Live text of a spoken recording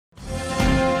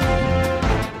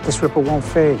This ripple won't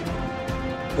fade.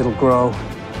 It'll grow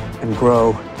and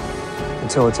grow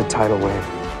until it's a tidal wave.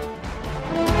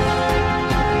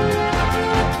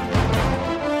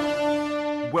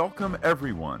 Welcome,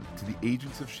 everyone, to the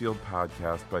Agents of S.H.I.E.L.D.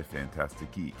 podcast by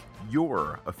Fantastic Geek,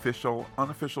 your official,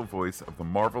 unofficial voice of the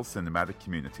Marvel Cinematic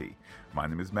Community. My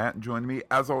name is Matt, and joining me,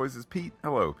 as always, is Pete.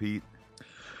 Hello, Pete.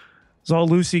 It's all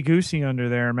loosey-goosey under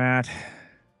there, Matt.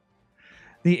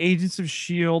 The Agents of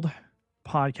S.H.I.E.L.D.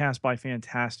 podcast by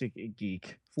Fantastic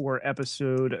Geek for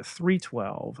episode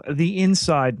 312, The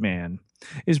Inside Man,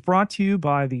 is brought to you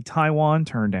by the Taiwan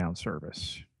Turndown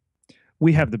Service.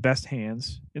 We have the best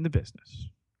hands in the business.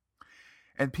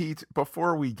 And Pete,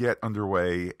 before we get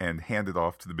underway and hand it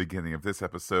off to the beginning of this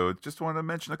episode, just want to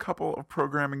mention a couple of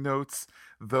programming notes.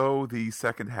 Though the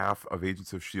second half of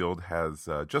Agents of S.H.I.E.L.D. has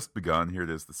just begun, here it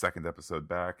is, the second episode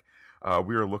back,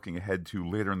 we are looking ahead to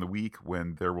later in the week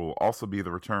when there will also be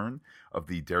the return of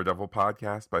the Daredevil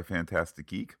podcast by Fantastic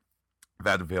Geek.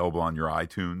 That available on your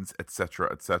iTunes,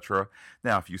 etc., etc.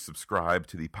 Now, if you subscribe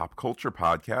to the Pop Culture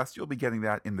podcast, you'll be getting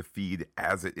that in the feed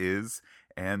as it is.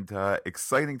 And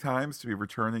exciting times to be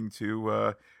returning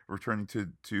to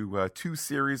two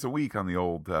series a week on the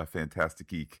old Fantastic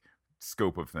Geek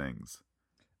scope of things.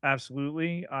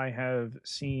 Absolutely. I have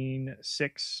seen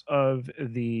 6 of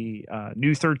the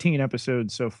new 13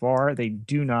 episodes so far. They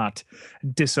do not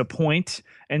disappoint.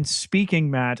 And speaking,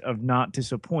 Matt, of not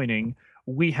disappointing,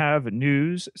 we have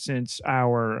news since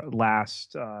our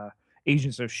last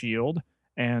Agents of S.H.I.E.L.D.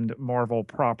 and Marvel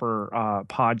proper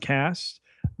podcast.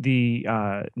 The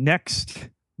next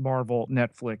Marvel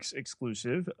Netflix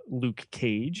exclusive, Luke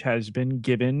Cage, has been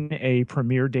given a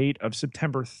premiere date of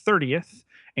September 30th.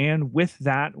 And with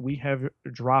that, we have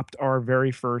dropped our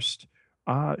very first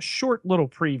short little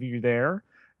preview there,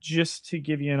 just to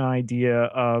give you an idea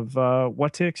of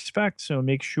what to expect. So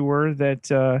make sure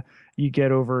that you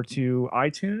get over to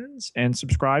iTunes and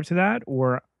subscribe to that,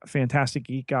 or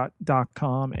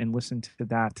fantasticgeek.com and listen to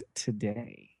that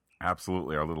today.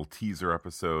 Absolutely, our little teaser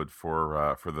episode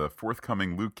for the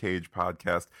forthcoming Luke Cage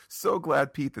podcast. So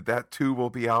glad, Pete, that too will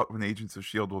be out when Agents of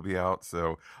S.H.I.E.L.D. will be out.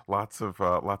 So lots of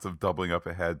doubling up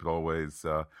ahead, but always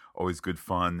good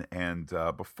fun. And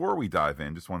before we dive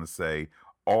in, just want to say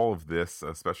all of this,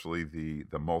 especially the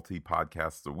multi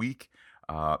podcasts a week,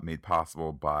 made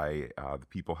possible by the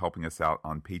people helping us out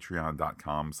on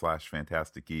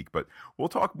patreon.com/fantasticgeek. But we'll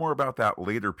talk more about that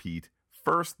later, Pete.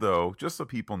 First, though, just so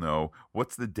people know,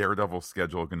 what's the Daredevil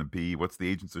schedule going to be? What's the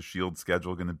Agents of S.H.I.E.L.D.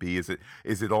 schedule going to be? Is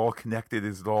it all connected?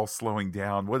 Is it all slowing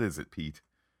down? What is it, Pete?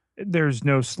 There's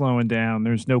no slowing down.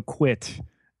 There's no quit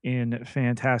in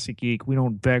Fantastic Geek. We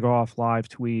don't beg off live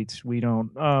tweets. We don't,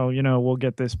 we'll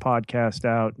get this podcast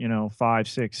out, 5,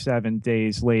 6, 7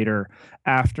 days later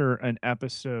after an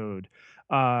episode.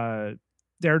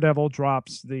 Daredevil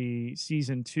drops the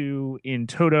season 2 in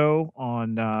toto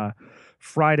on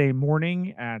Friday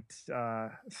morning at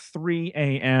 3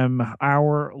 a.m.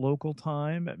 our local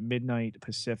time, midnight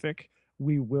Pacific.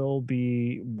 We will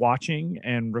be watching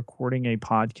and recording a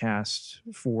podcast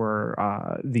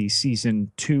for the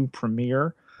season 2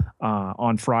 premiere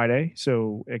on Friday.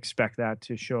 So expect that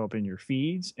to show up in your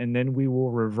feeds. And then we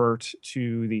will revert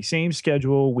to the same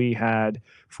schedule we had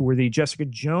for the Jessica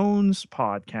Jones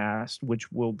podcast,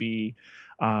 which will be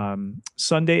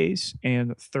Sundays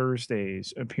and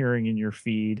Thursdays appearing in your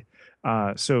feed,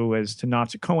 so as to not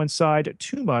to coincide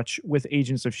too much with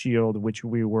Agents of S.H.I.E.L.D., which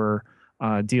we were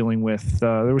dealing with.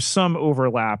 There was some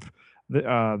overlap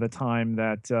the time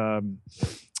that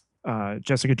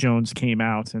Jessica Jones came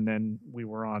out, and then we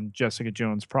were on Jessica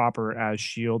Jones proper as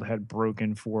S.H.I.E.L.D. had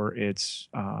broken for its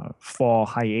fall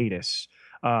hiatus.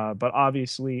 But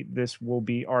obviously, this will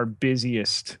be our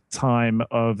busiest time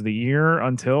of the year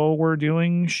until we're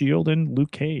doing S.H.I.E.L.D. and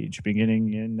Luke Cage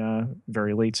beginning in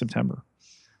very late September.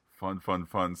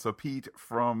 Fun. So, Pete,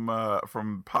 from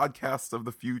podcasts of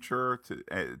the future to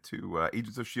Agents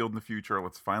of S.H.I.E.L.D. in the future,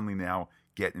 let's finally now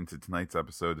get into tonight's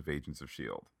episode of Agents of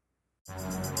S.H.I.E.L.D.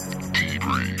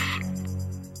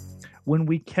 When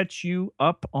we catch you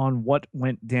up on what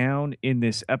went down in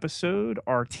this episode,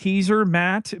 our teaser,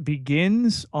 Matt,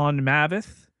 begins on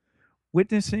Maveth,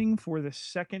 witnessing for the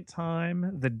second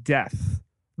time the death,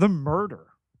 the murder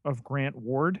of Grant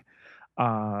Ward.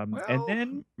 And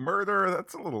then murder,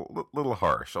 that's a little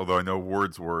harsh, although I know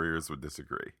Ward's warriors would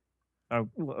disagree.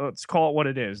 Let's call it what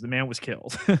it is. The man was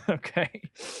killed. Okay.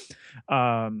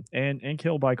 And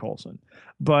killed by Coulson.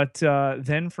 But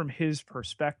then from his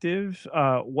perspective,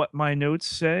 what my notes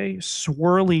say,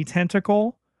 swirly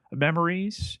tentacle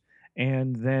memories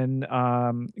And then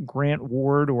Grant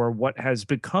Ward, or what has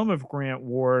become of Grant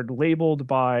Ward, labeled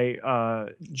by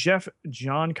Jeff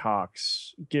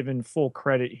Johncox, given full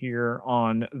credit here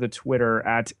on the Twitter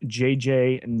at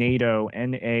JJ Nado,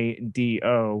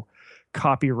 Nado,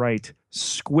 copyright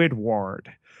Squidward.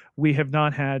 We have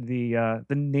not had the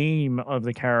name of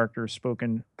the character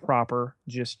spoken proper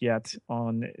just yet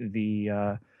on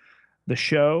the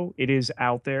show. It is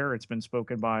out there. It's been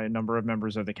spoken by a number of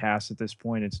members of the cast at this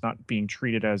point. It's not being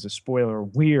treated as a spoiler.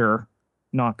 We're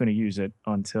not going to use it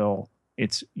until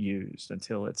it's used,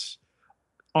 until it's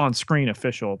on screen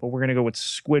official. But we're going to go with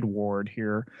Squidward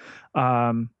here.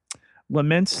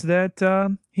 Laments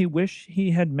that he wished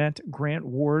he had met Grant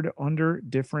Ward under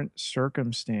different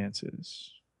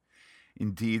circumstances.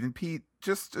 Indeed. And Pete,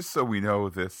 just so we know,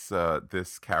 this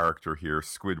character here,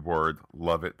 Squidward,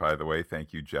 love it, by the way.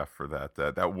 Thank you, Jeff, for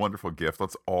that wonderful gift.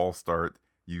 Let's all start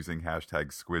using hashtag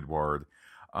Squidward.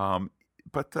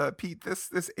 But Pete,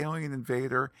 this alien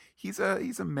invader, he's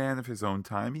a man of his own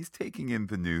time. He's taking in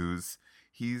the news.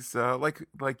 He's like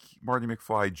Marty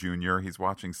McFly Jr. He's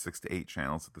watching 6 to 8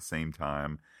 channels at the same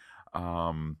time.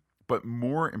 But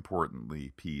more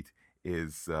importantly, Pete,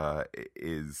 is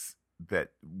that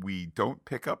we don't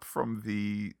pick up from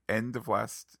the end of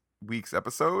last week's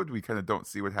episode. We kind of don't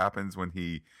see what happens when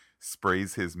he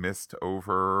sprays his mist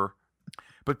over.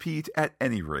 But Pete, at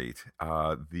any rate,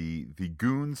 the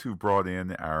goons who brought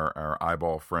in our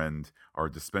eyeball friend are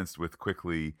dispensed with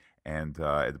quickly, and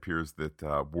it appears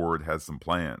that Ward has some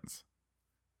plans.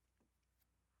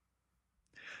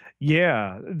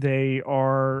 Yeah, they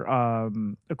are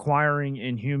acquiring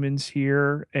Inhumans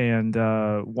here, and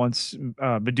once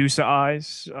Medusa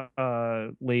Eyes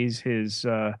lays his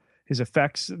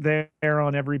effects there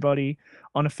on everybody,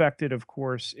 unaffected, of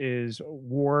course, is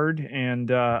Ward,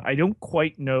 and I don't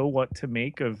quite know what to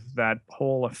make of that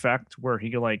whole effect where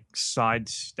he like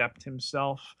sidestepped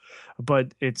himself,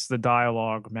 but it's the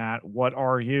dialogue, Matt. What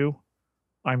are you?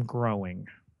 I'm growing.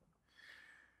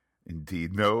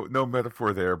 Indeed. No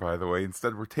metaphor there, by the way.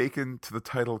 Instead, we're taken to the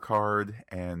title card,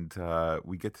 and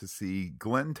we get to see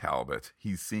Glenn Talbot.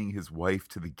 He's seeing his wife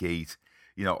to the gate,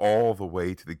 all the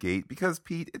way to the gate, because,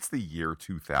 Pete, it's the year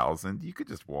 2000. You could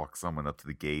just walk someone up to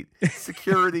the gate.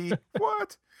 Security?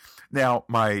 What? Now,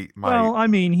 my Well, I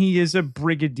mean, he is a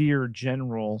brigadier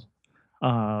general.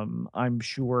 I'm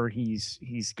sure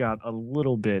he's got a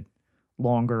little bit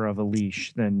longer of a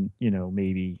leash than,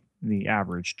 maybe the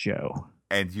average Joe.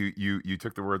 And you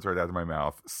took the words right out of my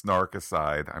mouth. Snark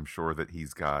aside, I'm sure that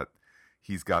he's got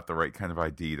the right kind of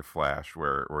ID to flash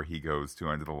where he goes to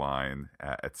under the line,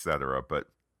 etc. But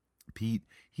Pete,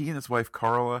 he and his wife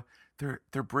Carla,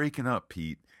 they're breaking up.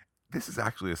 Pete, this is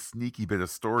actually a sneaky bit of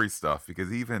story stuff,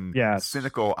 because even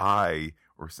cynical I,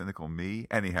 or cynical me,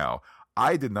 anyhow,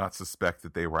 I did not suspect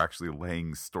that they were actually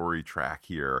laying story track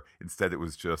here. Instead, it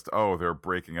was just, oh, they're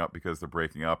breaking up because they're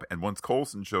breaking up. And once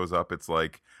Coulson shows up, it's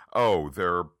like, oh,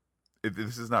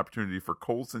 this is an opportunity for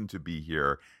Coulson to be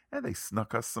here. And they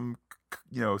snuck us some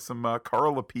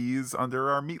Carla peas under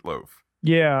our meatloaf.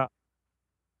 Yeah.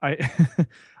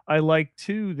 I like,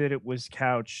 too, that it was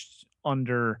couched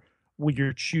under when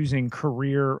you're choosing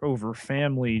career over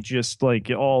family, just like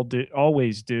you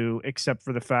always do, except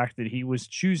for the fact that he was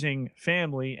choosing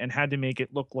family and had to make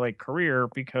it look like career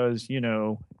because,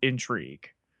 intrigue.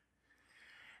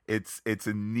 It's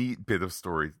a neat bit of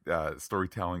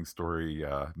storytelling,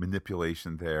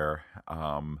 manipulation there.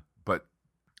 But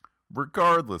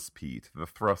regardless, Pete, the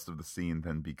thrust of the scene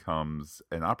then becomes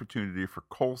an opportunity for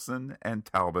Coulson and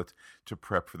Talbot to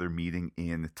prep for their meeting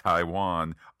in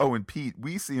Taiwan. Oh, and Pete,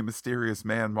 we see a mysterious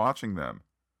man watching them.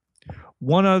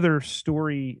 One other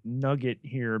story nugget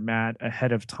here, Matt,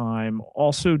 ahead of time,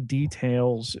 also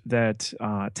details that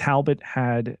Talbot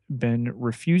had been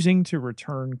refusing to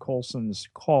return Coulson's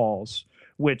calls,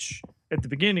 which at the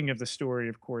beginning of the story,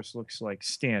 of course, looks like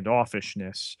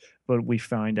standoffishness. But we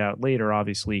find out later,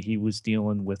 obviously, he was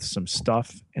dealing with some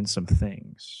stuff and some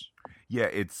things. Yeah,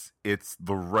 it's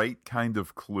the right kind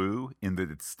of clue in that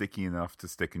it's sticky enough to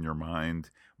stick in your mind.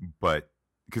 But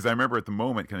because I remember at the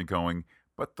moment kind of going,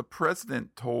 but the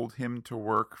president told him to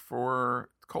work for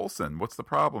Coulson. What's the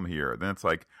problem here? Then it's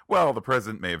like, well, the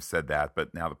president may have said that,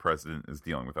 but now the president is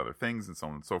dealing with other things and so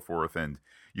on and so forth. And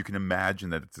you can imagine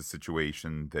that it's a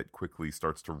situation that quickly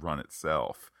starts to run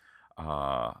itself.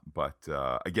 But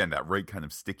again, that right kind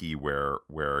of sticky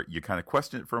where you kind of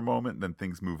question it for a moment, and then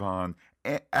things move on.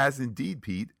 As indeed,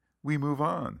 Pete, we move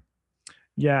on.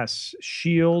 Yes,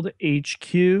 SHIELD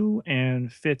HQ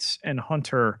and Fitz and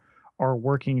Hunter are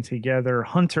working together.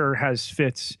 Hunter has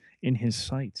Fitz in his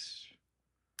sights.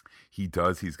 he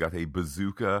does. He's got a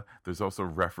bazooka. There's also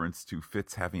reference to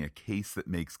Fitz having a case that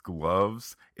makes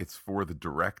gloves. It's for the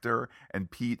director. And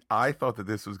Pete, I thought that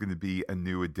this was going to be a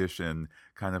new addition,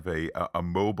 kind of a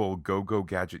mobile go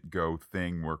gadget go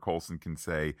thing where Coulson can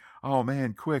say, "Oh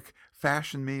man, quick,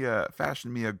 fashion me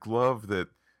a glove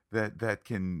that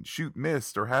can shoot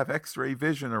mist or have X-ray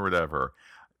vision or whatever."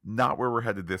 Not where we're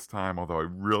headed this time, although I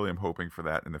really am hoping for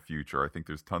that in the future. I think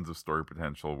there's tons of story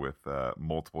potential with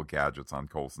multiple gadgets on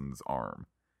Coulson's arm.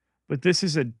 But this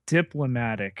is a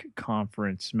diplomatic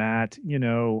conference, Matt. You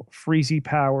know, freezy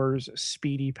powers,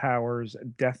 speedy powers,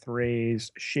 death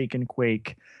rays, shake and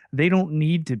quake. They don't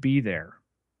need to be there.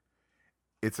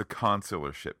 It's a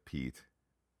consularship, Pete.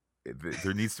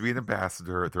 There needs to be an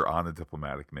ambassador. They're on a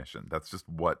diplomatic mission. That's just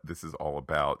what this is all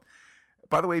about.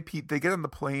 By the way, Pete, they get on the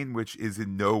plane, which is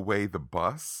in no way the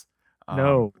bus.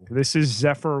 No, this is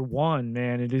Zephyr 1,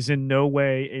 man. It is in no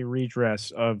way a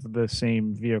redress of the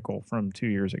same vehicle from 2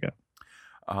 years ago.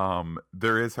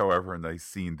 There is, however, a nice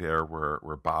scene there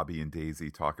where Bobby and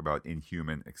Daisy talk about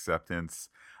inhuman acceptance.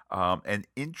 An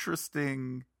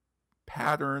interesting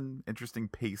pattern, interesting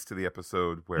pace to the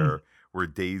episode where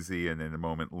Daisy and in a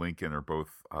moment Lincoln are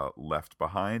both left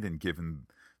behind and given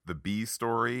the B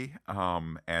story,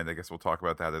 and I guess we'll talk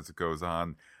about that as it goes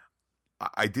on.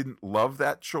 I didn't love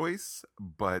that choice,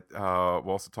 but we'll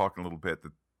also talk a little bit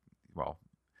that, well,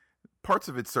 parts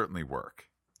of it certainly work.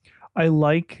 I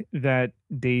like that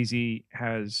Daisy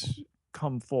has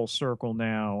come full circle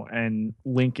now, and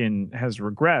Lincoln has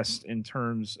regressed in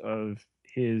terms of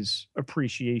his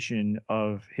appreciation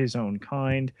of his own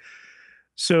kind.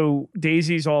 So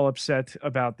Daisy's all upset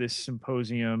about this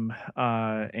symposium,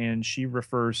 and she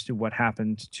refers to what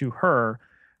happened to her,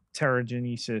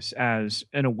 Terrigenesis, as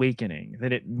an awakening,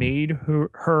 that it made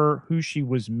her who she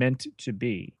was meant to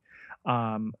be.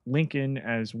 Lincoln,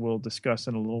 as we'll discuss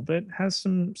in a little bit, has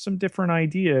some different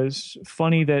ideas.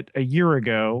 Funny that a year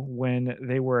ago, when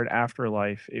they were at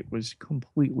Afterlife, it was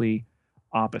completely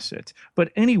opposite.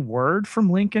 But any word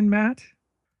from Lincoln, Matt?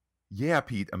 Yeah,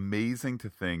 Pete, amazing to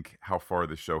think how far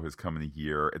the show has come in a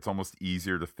year. It's almost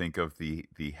easier to think of the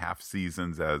half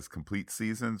seasons as complete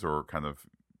seasons or kind of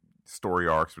story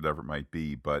arcs, whatever it might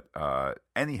be. But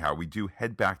anyhow, we do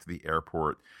head back to the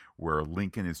airport where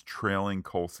Lincoln is trailing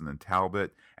Coulson and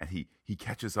Talbot, and he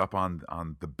catches up on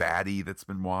the baddie that's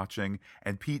been watching.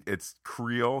 And Pete, it's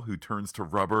Creel who turns to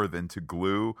rubber, then to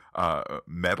glue,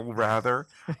 metal rather.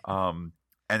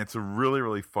 And it's a really,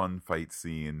 really fun fight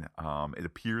scene. It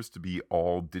appears to be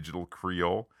all digital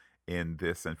Creel in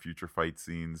this and future fight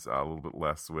scenes. A little bit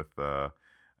less with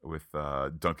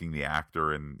dunking the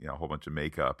actor and a whole bunch of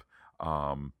makeup.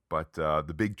 But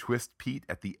the big twist, Pete,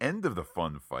 at the end of the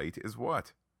fun fight is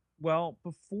what? Well,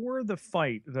 before the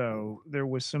fight, though, there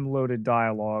was some loaded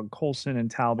dialogue. Coulson and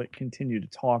Talbot continued to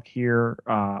talk here.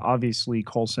 Obviously,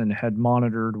 Coulson had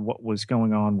monitored what was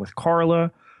going on with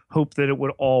Carla, hoped that it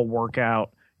would all work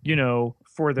out,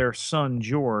 for their son,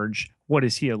 George. What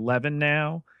is he, 11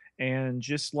 now? And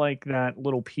just like that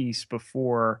little piece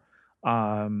before,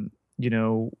 wanting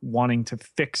to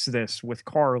fix this with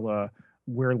Carla,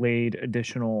 we're laid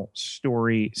additional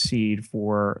story seed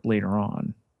for later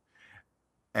on.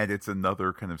 And it's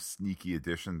another kind of sneaky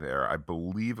addition there. I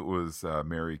believe it was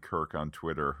Mary Kirk on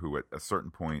Twitter who at a certain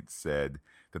point said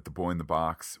that the boy in the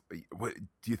box, what,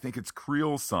 do you think it's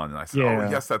Creel's son? And I said, Oh,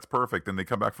 yes, that's perfect. And they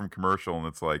come back from commercial and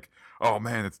it's like, oh,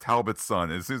 man, it's Talbot's son.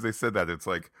 And as soon as they said that, it's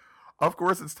like, of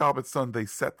course it's Talbot's son. They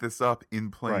set this up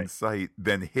in plain sight,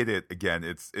 then hit it again.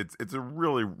 It's a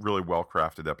really, really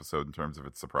well-crafted episode in terms of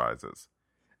its surprises.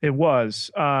 It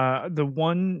was. The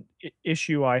one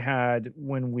issue I had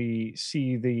when we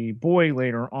see the boy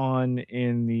later on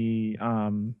in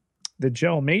the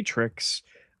gel matrix,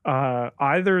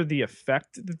 either the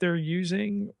effect that they're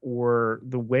using or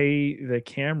the way the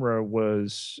camera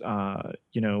was,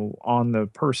 on the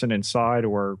person inside,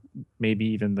 or maybe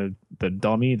even the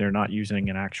dummy. They're not using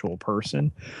an actual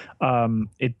person.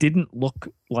 It didn't look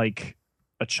like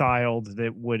a child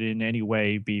that would in any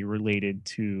way be related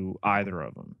to either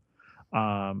of them.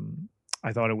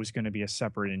 I thought it was going to be a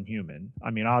separate Inhuman.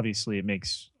 I mean, obviously it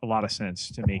makes a lot of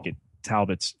sense to make it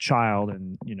Talbot's child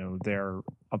and,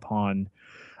 thereupon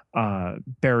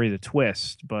bury the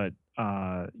twist, but,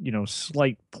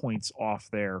 slight points off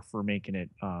there for making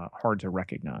it hard to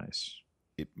recognize.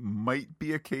 It might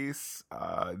be a case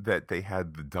that they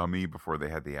had the dummy before they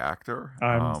had the actor.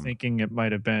 I'm thinking it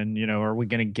might have been, are we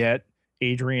going to get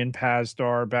Adrian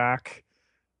Pasdar back?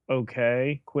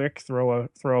 Okay, quick, throw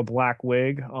a black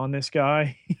wig on this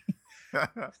guy.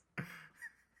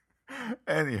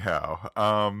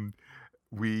 Anyhow,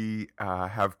 We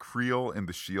have Creel in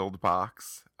the shield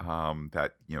box,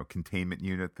 that containment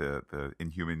unit, the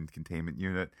Inhuman containment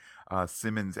unit.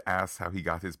 Simmons asks how he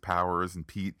got his powers, and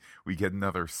Pete, we get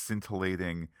another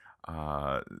scintillating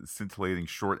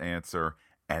short answer: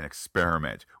 an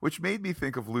experiment, which made me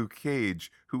think of Luke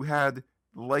Cage, who had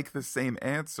like the same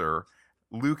answer.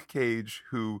 Luke Cage,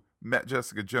 who met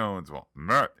Jessica Jones,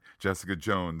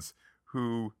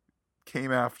 who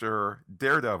came after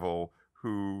Daredevil,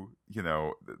 who,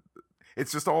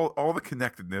 it's just all the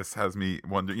connectedness has me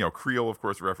wondering, Creel, of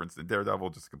course, referenced in Daredevil,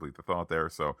 just to complete the thought there.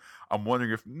 So I'm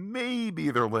wondering if maybe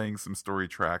they're laying some story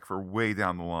track for way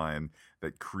down the line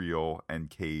that Creel and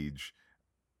Cage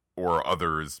or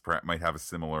others perhaps might have a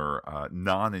similar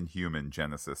non-inhuman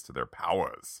genesis to their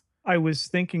powers. I was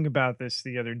thinking about this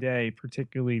the other day,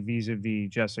 particularly vis-a-vis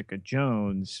Jessica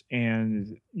Jones,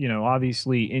 and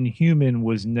obviously Inhuman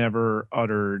was never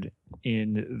uttered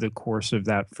in the course of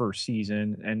that first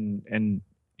season, and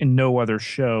in no other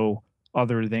show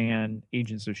other than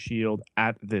Agents of S.H.I.E.L.D.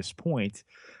 at this point.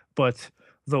 But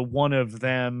the one of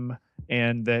them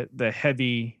and the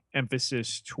heavy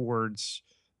emphasis towards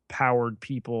powered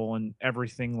people and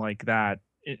everything like that,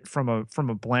 from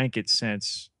a blanket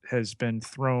sense, has been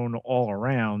thrown all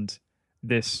around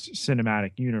this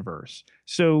cinematic universe.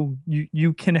 So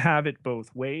you can have it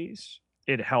both ways.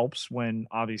 It helps when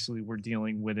obviously we're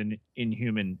dealing with an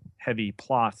Inhuman heavy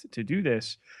plot to do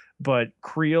this, but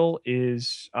Creel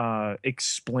is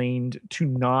explained to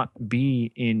not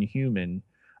be inhuman,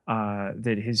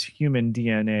 that his human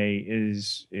DNA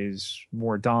is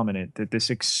more dominant, that this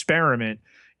experiment,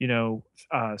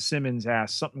 Simmons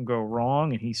asked something go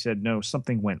wrong, and he said, no,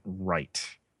 something went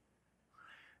right.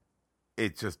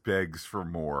 It just begs for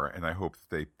more, and I hope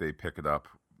that they pick it up,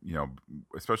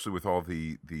 especially with all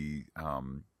the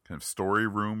kind of story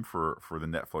room for the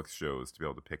Netflix shows to be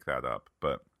able to pick that up.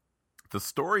 But the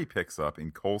story picks up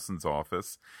in Coulson's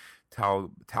office,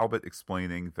 Talbot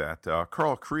explaining that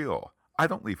Carl Creel, I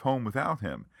don't leave home without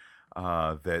him.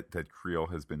 That Creel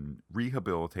has been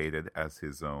rehabilitated as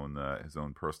his own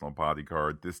personal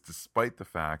bodyguard. This, despite the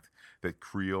fact that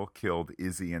Creel killed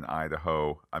Izzy in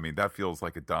Idaho. I mean, that feels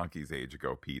like a donkey's age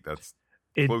ago, Pete. That's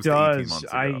close to 18 months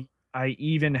ago. I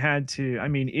even had to. I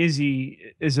mean,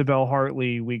 Isabel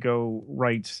Hartley. We go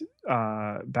right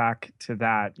back to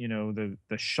that.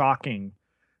 The shocking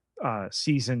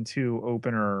season 2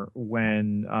 opener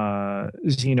when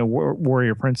Xena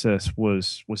Warrior Princess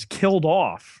was killed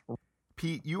off.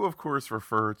 Pete, you of course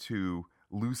refer to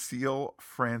Lucille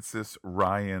Frances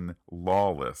Ryan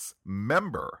Lawless,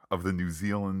 member of the New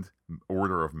Zealand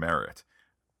Order of Merit,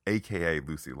 aka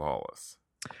Lucy Lawless.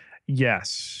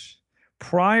 Yes.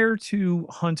 Prior to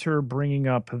Hunter bringing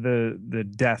up the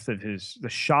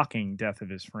shocking death of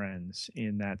his friends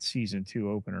in that season 2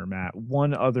 opener, Matt,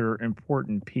 one other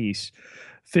important piece: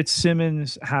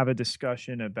 Fitzsimmons have a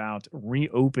discussion about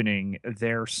reopening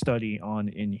their study on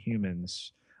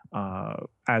Inhumans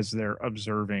as they're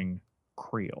observing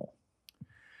Creel.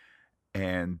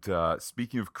 And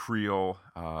speaking of Creel,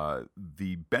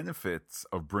 the benefits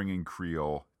of bringing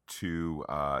Creel to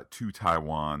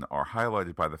Taiwan are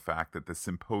highlighted by the fact that the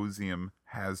symposium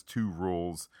has 2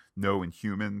 rules: no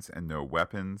Inhumans and no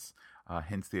weapons.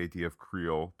 Hence the idea of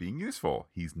Creel being useful.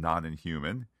 He's not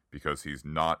inhuman because he's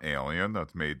not alien.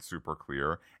 That's made super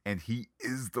clear. And he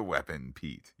is the weapon,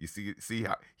 Pete. You see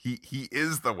how he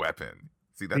is the weapon.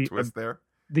 See that twist there?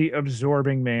 The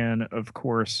absorbing man, of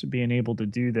course, being able to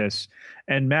do this.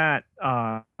 And Matt,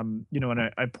 and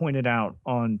I pointed out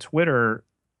on Twitter,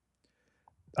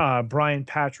 Brian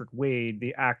Patrick Wade,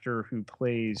 the actor who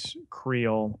plays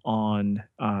Creel on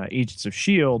Agents of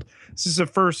S.H.I.E.L.D., this is the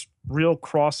first real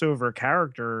crossover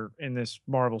character in this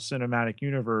Marvel Cinematic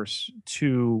Universe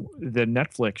to the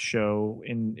Netflix show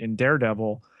in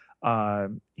Daredevil,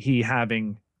 he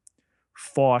having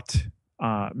fought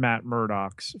Matt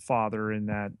Murdock's father in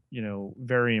that,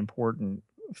 very important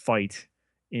fight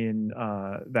in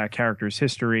that character's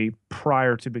history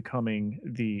prior to becoming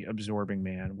the absorbing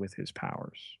man with his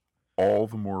powers. All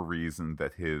the more reason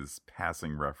that his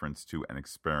passing reference to an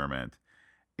experiment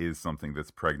is something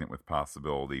that's pregnant with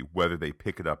possibility, whether they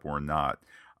pick it up or not,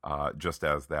 just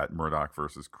as that Murdock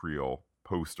versus Creel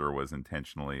poster was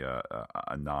intentionally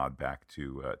a nod back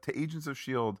to Agents of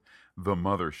S.H.I.E.L.D., the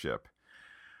mothership.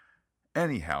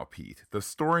 Anyhow, Pete, the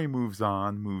story moves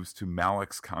to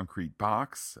Malik's concrete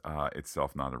box,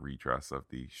 itself not a redress of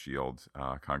the S.H.I.E.L.D.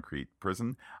 Concrete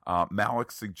prison.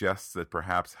 Malik suggests that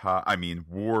perhaps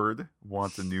Ward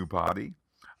wants a new body.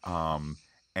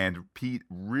 And Pete,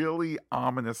 really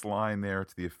ominous line there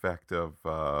to the effect of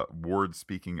Ward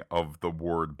speaking of the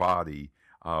Ward body.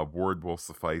 Word will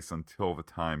suffice until the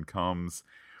time comes.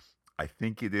 I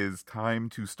think it is time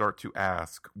to start to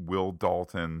ask, will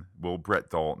Brett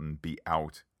Dalton be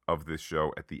out of this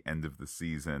show at the end of the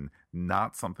season?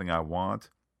 Not something I want,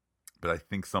 but I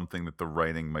think something that the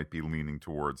writing might be leaning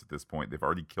towards at this point. They've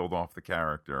already killed off the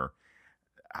character.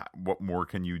 What more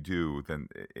can you do than,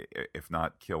 if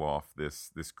not kill off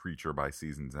this creature by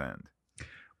season's end?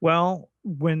 Well,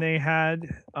 when they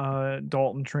had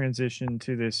Dalton transition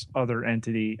to this other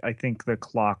entity, I think the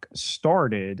clock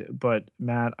started. But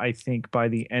Matt, I think by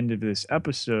the end of this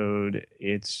episode,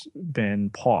 it's been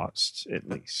paused at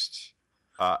least.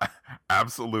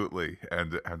 Absolutely,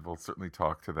 and we'll certainly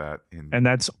talk to that and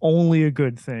that's only a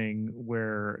good thing,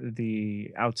 where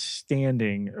the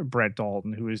outstanding Brett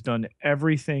Dalton, who has done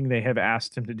everything they have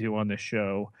asked him to do on the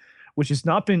show, which has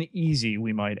not been easy,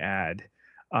 we might add,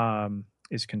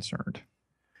 is concerned.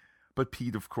 But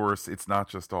Pete, of course, it's not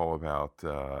just all about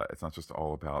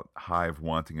Hive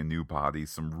wanting a new body.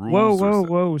 Some rules.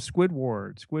 Whoa!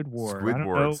 Squidward.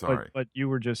 Sorry, but you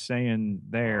were just saying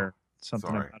there.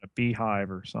 Something about a beehive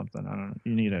or something. I don't know.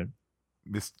 You need a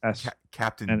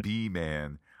Captain B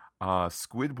Man.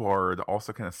 Squidward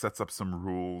also kind of sets up some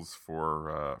rules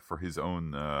for his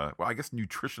own, I guess,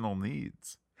 nutritional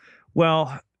needs.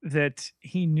 Well, that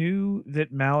he knew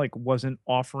that Malik wasn't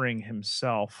offering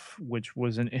himself, which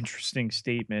was an interesting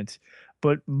statement.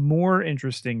 But more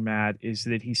interesting, Matt, is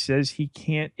that he says he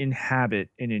can't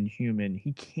inhabit an Inhuman.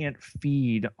 He can't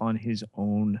feed on his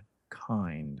own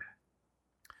kind.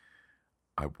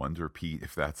 I wonder, Pete,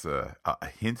 if that's a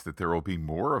hint that there will be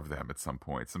more of them at some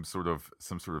point. Some sort of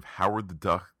Howard the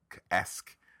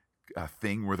Duck-esque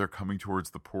thing where they're coming towards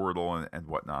the portal and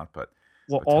whatnot. But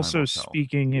also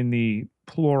speaking in the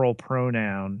plural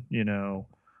pronoun,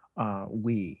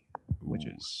 we, which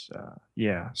is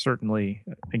certainly,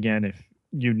 again, if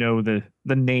you know the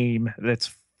name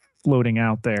that's floating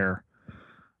out there,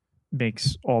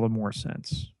 makes all the more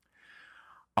sense.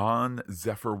 On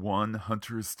Zephyr 1,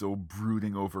 Hunter is still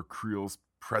brooding over Creel's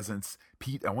presence.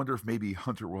 Pete, I wonder if maybe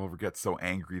Hunter will ever get so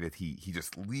angry that he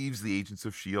just leaves the Agents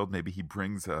of S.H.I.E.L.D. Maybe he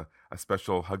brings a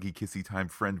special huggy kissy time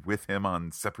friend with him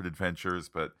on separate adventures,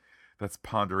 but that's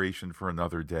ponderation for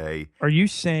another day. Are you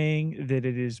saying that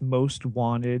it is most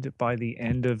wanted by the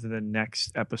end of the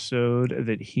next episode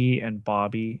that he and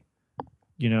Bobby,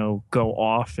 go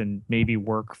off and maybe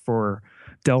work for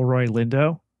Delroy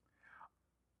Lindo?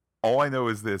 All I know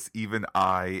is this: even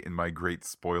I, in my great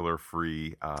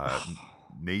spoiler-free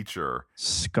nature,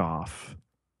 scoff.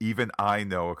 Even I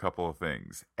know a couple of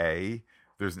things. A,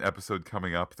 there's an episode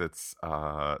coming up that's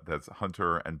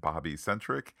Hunter and Bobby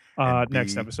centric.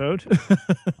 Next episode.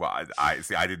 Well,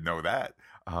 I didn't know that.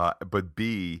 But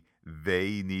B,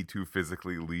 they need to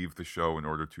physically leave the show in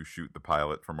order to shoot the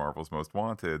pilot for Marvel's Most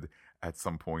Wanted at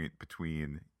some point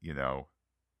between,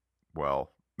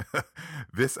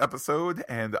 this episode,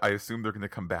 and I assume they're going to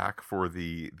come back for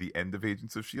the end of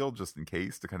Agents of S.H.I.E.L.D. just in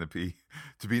case, to kind of be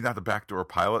not a backdoor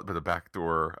pilot, but a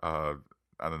backdoor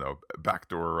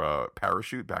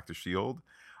parachute back to S.H.I.E.L.D.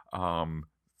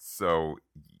 So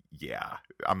yeah,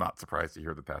 I'm not surprised to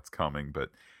hear that that's coming. But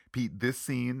Pete, this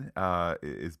scene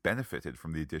is benefited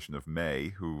from the addition of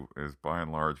May, who is by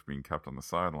and large being kept on the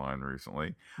sideline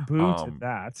recently. Boo to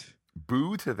that.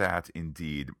 Boo to that,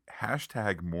 indeed.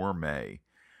 # more May.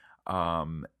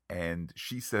 And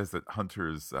she says that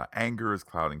Hunter's anger is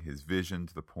clouding his vision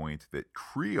to the point that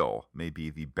Creel may be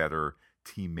the better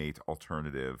teammate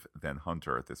alternative than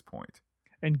Hunter at this point.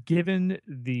 And given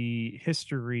the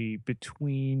history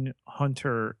between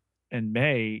Hunter and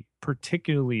May,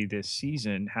 particularly this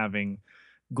season, having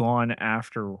gone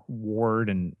after Ward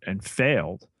and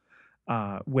failed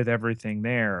with everything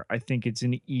there, I think it's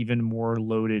an even more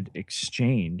loaded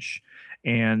exchange.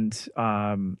 And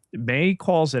May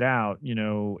calls it out,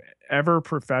 ever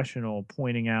professional,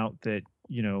 pointing out that,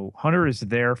 Hunter is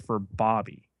there for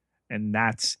Bobby, and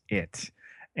that's it.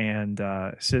 And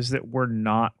says that we're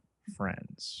not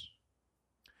friends.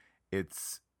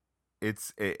 It's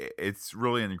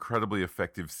really an incredibly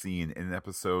effective scene in an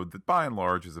episode that by and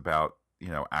large is about,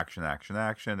 action,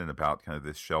 and about kind of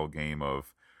this shell game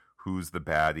of who's the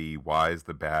baddie, why is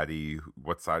the baddie,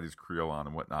 what side is Creel on,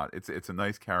 and whatnot. It's a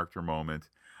nice character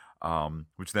moment,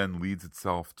 which then leads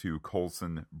itself to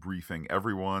Coulson briefing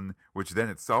everyone, which then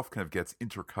itself kind of gets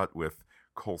intercut with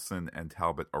Coulson and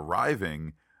Talbot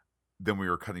arriving. Then we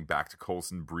were cutting back to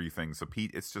Coulson briefing. So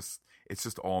Pete, it's just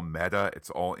all meta.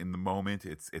 It's all in the moment.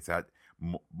 It's at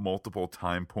multiple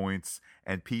time points.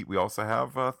 And Pete, we also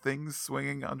have things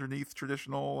swinging underneath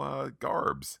traditional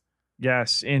garbs.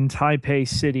 Yes, in Taipei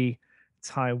City,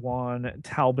 Taiwan,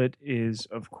 Talbot is,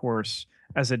 of course,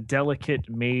 as a delicate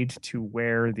made to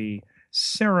wear the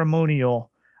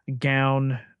ceremonial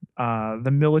gown,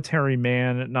 the military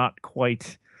man, not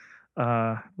quite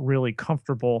really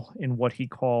comfortable in what he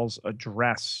calls a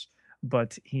dress,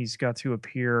 but he's got to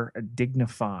appear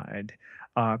dignified.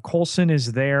 Coulson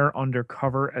is there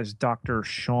undercover as Dr.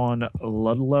 Sean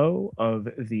Ludlow of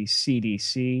the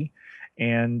CDC,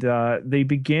 and they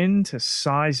begin to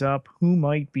size up who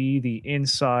might be the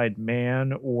inside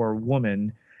man or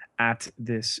woman at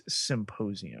this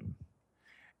symposium.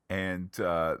 And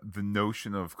the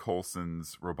notion of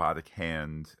Coulson's robotic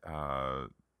hand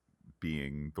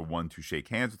being the one to shake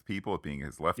hands with people, it being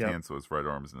his left hand, so his right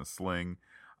arm's in a sling,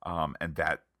 and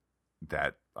that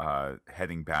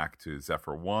heading back to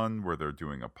Zephyr 1, where they're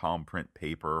doing a palm print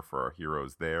paper for our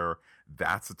heroes there.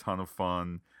 That's a ton of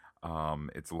fun.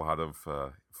 It's a lot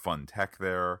of fun tech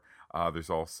there. There's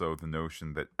also the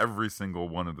notion that every single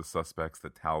one of the suspects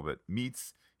that Talbot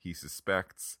meets, he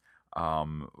suspects,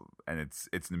 and it's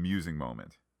an amusing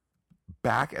moment.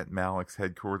 Back at Malik's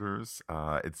headquarters,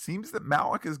 it seems that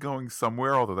Malik is going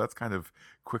somewhere, although that's kind of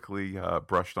quickly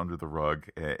brushed under the rug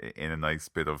in a nice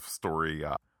bit of story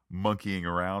monkeying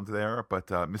around there. But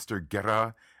Mr.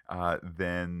 Guerra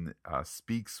then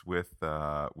speaks with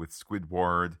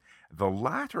Squidward, the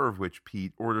latter of which,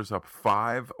 Pete, orders up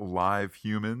 5 live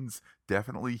humans,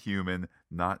 definitely human,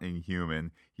 not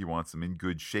inhuman. He wants them in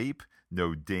good shape.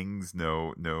 No dings, he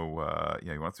wants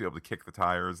to be able to kick the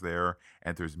tires there,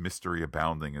 and there's mystery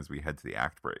abounding as we head to the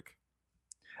act break.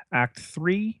 Act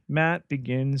 3, Matt,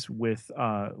 begins with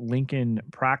Lincoln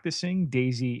practicing.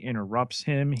 Daisy interrupts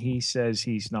him. He says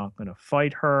he's not going to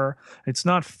fight her. It's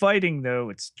not fighting, though,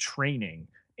 it's training.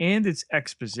 And it's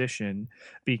exposition,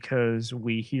 because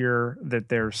we hear that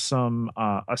there's some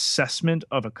assessment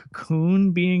of a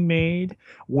cocoon being made.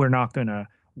 We're not going to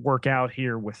work out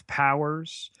here with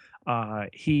powers.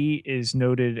 He is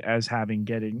noted as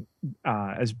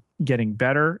getting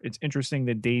better. It's interesting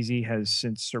that Daisy has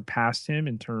since surpassed him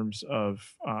in terms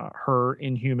of her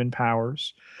inhuman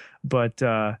powers. But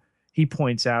he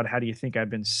points out, how do you think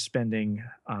I've been spending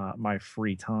my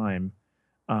free time?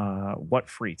 What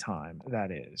free time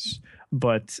that is.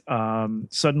 But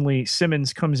suddenly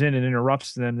Simmons comes in and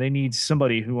interrupts them. They need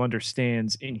somebody who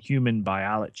understands inhuman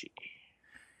biology.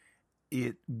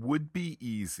 It would be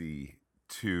easy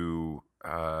to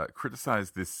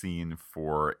criticize this scene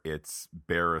for its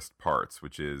barest parts,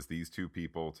 which is these two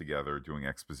people together doing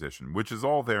exposition, which is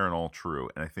all there and all true.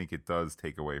 And I think it does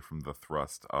take away from the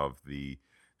thrust of the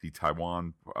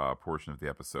Taiwan portion of the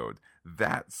episode.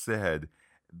 That said,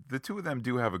 the two of them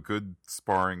do have a good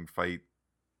sparring fight,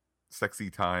 sexy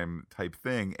time type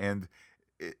thing. And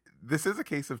this is a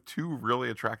case of two really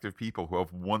attractive people who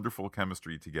have wonderful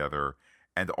chemistry together.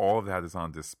 And all of that is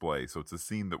on display. So it's a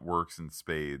scene that works in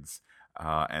spades.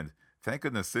 And thank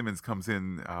goodness Simmons comes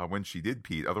in when she did,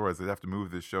 Pete. Otherwise, they'd have to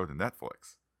move this show to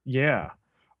Netflix. Yeah.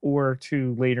 Or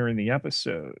to later in the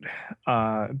episode.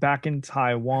 Back in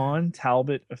Taiwan,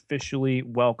 Talbot officially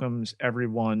welcomes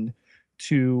everyone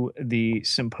to the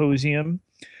symposium.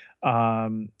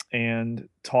 And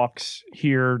talks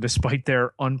here, despite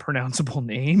their unpronounceable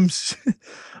names,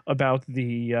 about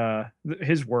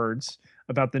his words,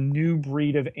 about the new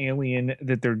breed of alien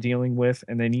that they're dealing with,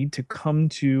 and they need to come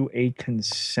to a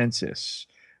consensus.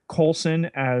 Coulson,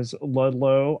 as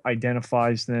Ludlow,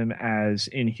 identifies them as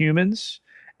Inhumans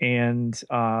and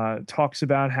talks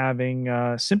about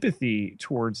having sympathy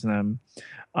towards them.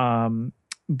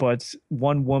 But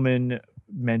one woman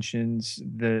mentions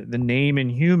the name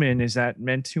Inhuman. Is that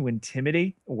meant to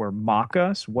intimidate or mock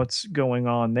us? What's going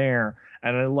on there?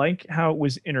 And I like how it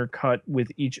was intercut with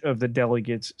each of the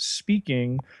delegates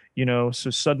speaking, so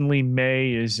suddenly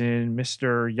May is in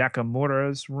Mr.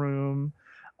 Yakamura's room,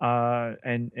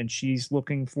 and she's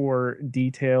looking for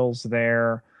details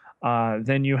there.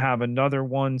 Then you have another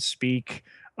one speak,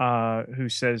 who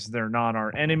says they're not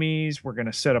our enemies. We're going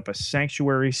to set up a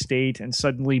sanctuary state. And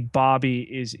suddenly Bobby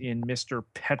is in Mr.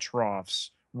 Petrov's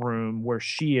room, where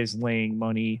she is laying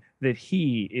money that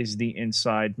he is the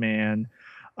inside man.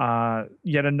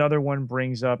 Yet another one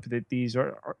brings up that these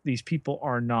people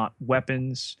are not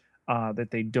weapons, that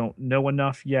they don't know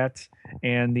enough yet.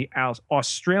 And the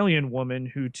Australian woman,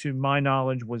 who to my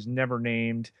knowledge was never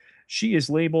named, she is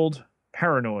labeled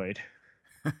paranoid.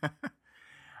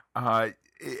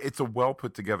 It's a well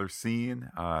put together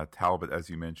scene. Talbot, as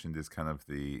you mentioned, is kind of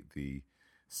the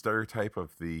stereotype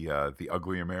of the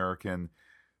ugly American.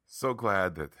 So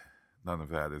glad that none of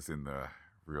that is in the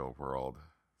real world.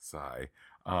 Sigh.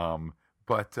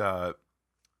 But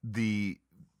the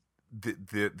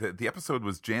the episode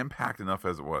was jam packed enough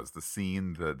as it was. The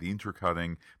scene, the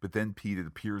intercutting, but then Pete, it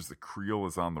appears that Creel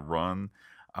is on the run,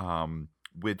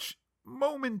 which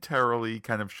momentarily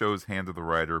kind of shows hand of the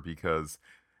writer, because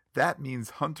that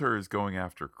means Hunter is going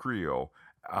after Creel,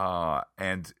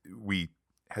 and we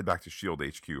head back to Shield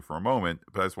HQ for a moment.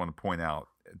 But I just want to point out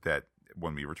that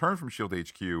when we return from Shield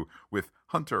HQ with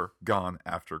Hunter gone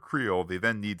after Creel, they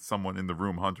then need someone in the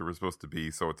room Hunter was supposed to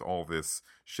be. So it's all this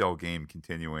shell game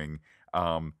continuing.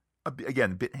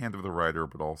 Again, a bit hand of the writer,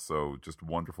 but also just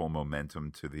wonderful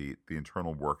momentum to the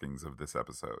internal workings of this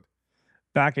episode.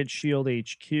 Back at Shield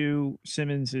HQ,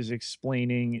 Simmons is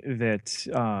explaining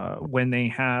that when they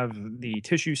have the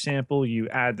tissue sample, you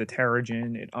add the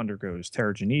Terrigen, it undergoes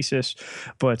Terrigenesis.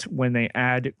 But when they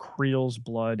add Creel's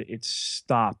blood, it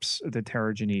stops the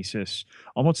Terrigenesis,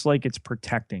 almost like it's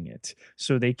protecting it.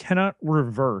 So they cannot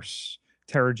reverse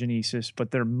Terrigenesis,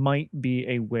 but there might be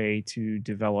a way to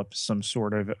develop some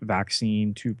sort of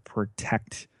vaccine to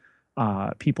protect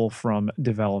people from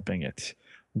developing it.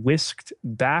 Whisked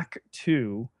back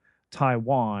to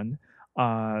Taiwan,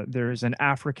 there's an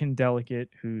African delegate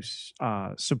who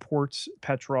supports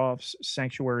Petrov's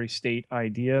sanctuary state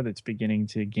idea that's beginning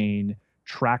to gain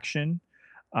traction.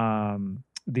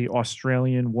 The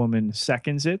Australian woman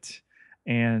seconds it,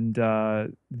 and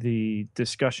the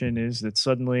discussion is that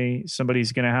suddenly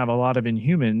somebody's going to have a lot of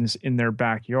Inhumans in their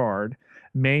backyard.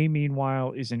 May,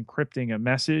 meanwhile, is encrypting a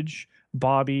message.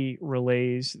 Bobby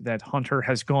relays that Hunter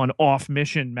has gone off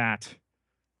mission, Matt.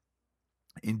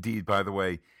 Indeed. By the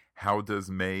way, how does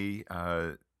May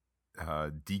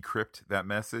decrypt that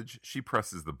message? She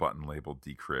presses the button labeled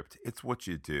decrypt. It's what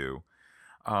you do.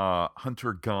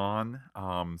 Hunter gone.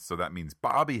 So that means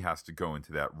Bobby has to go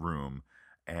into that room,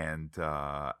 and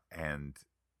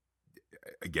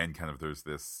again, kind of there's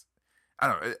this, I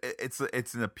don't know,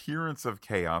 it's an appearance of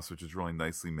chaos, which is really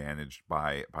nicely managed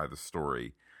by the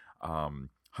story.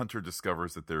 Hunter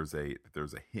discovers that there's a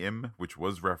hymn which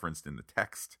was referenced in the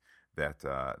text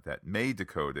that May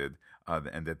decoded,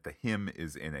 and that the hymn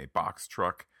is in a box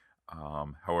truck.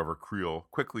 However, Creel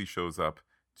quickly shows up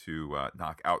to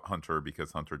knock out Hunter,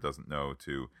 because Hunter doesn't know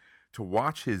to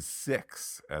watch his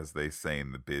six, as they say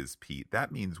in the biz, Pete.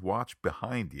 That means watch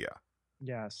behind you.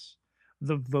 Yes.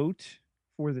 The vote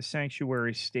for the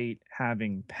sanctuary state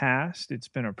having passed, it's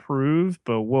been approved,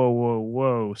 but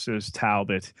whoa, says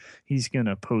Talbot. He's going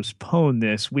to postpone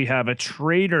this. We have a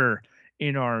traitor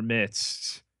in our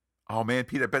midst. Oh, man,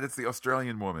 Pete, I bet it's the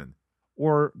Australian woman.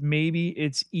 Or maybe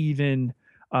it's even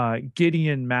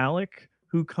Gideon Malik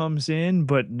who comes in,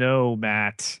 but no,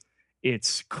 Matt.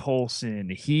 It's Coulson.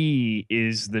 He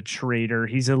is the traitor.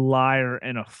 He's a liar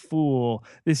and a fool.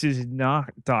 This is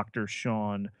not Dr.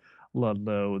 Sean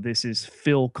Ludlow. This is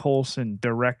Phil Coulson,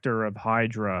 director of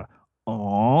Hydra.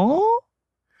 Aww?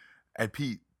 And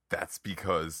Pete, that's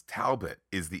because Talbot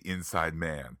is the inside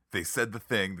man. They said the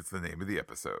thing that's the name of the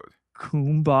episode.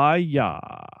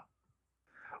 Kumbaya.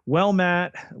 Well,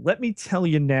 Matt, let me tell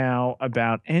you now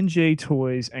about NJ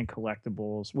Toys and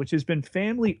Collectibles, which has been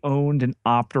family owned and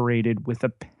operated with a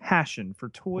passion for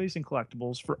toys and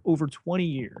collectibles for over 20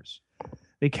 years.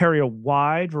 They carry a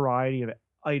wide variety of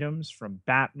items from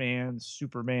Batman,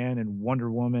 Superman, and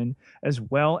Wonder Woman, as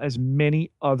well as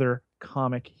many other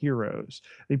comic heroes.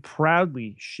 They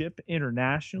proudly ship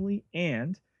internationally,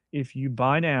 and if you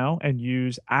buy now and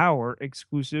use our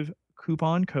exclusive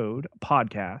coupon code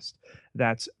podcast,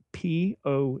 that's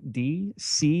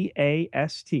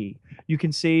PODCAST, you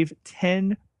can save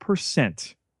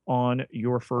 10% on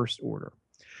your first order.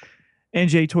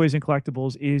 NJ Toys and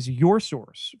Collectibles is your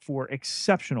source for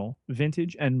exceptional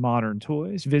vintage and modern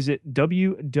toys. Visit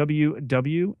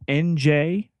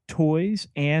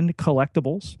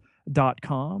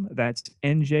www.njtoysandcollectibles.com. That's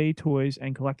NJ Toys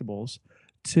and Collectibles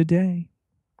today.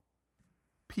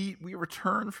 Pete, we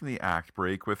return from the act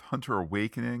break with Hunter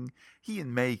awakening. He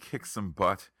and May kick some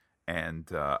butt and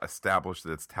establish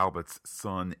that it's Talbot's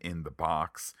son in the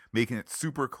box, making it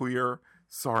super clear.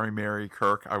 Sorry, Mary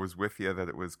Kirk, I was with you that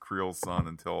it was Creel's son,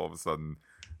 until all of a sudden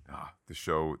the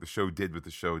show did what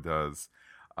the show does.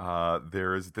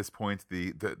 There is at this point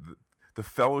the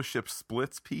fellowship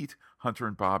splits, Pete. Hunter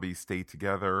and Bobby stay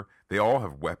together. They all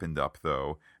have weaponed up,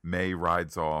 though. May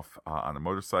rides off on a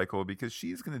motorcycle because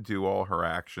she's going to do all her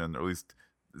action, or at least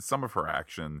some of her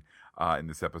action in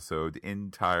this episode,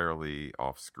 entirely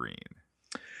off screen.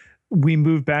 We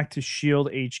move back to Shield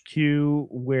HQ,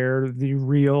 where the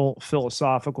real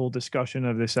philosophical discussion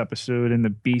of this episode and the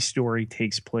B story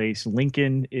takes place.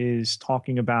 Lincoln is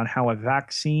talking about how a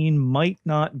vaccine might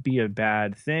not be a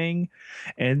bad thing.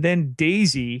 And then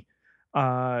Daisy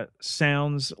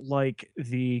sounds like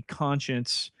the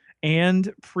conscience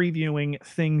and previewing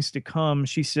things to come.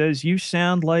 She says, "You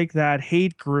sound like that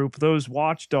hate group, those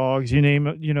watchdogs." You name,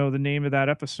 the name of that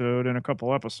episode in a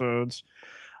couple episodes.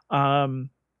 Um,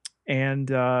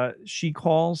 and she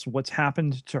calls what's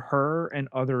happened to her and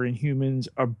other Inhumans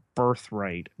a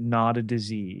birthright, not a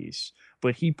disease.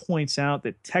 But he points out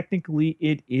that technically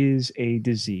it is a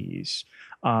disease,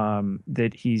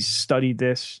 that he's studied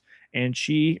this. And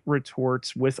she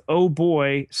retorts with, "Oh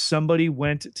boy, somebody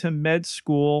went to med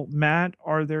school. Matt,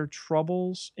 are there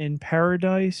troubles in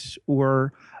paradise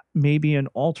or maybe an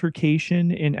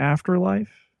altercation in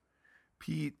afterlife?"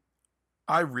 Pete,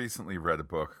 I recently read a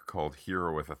book called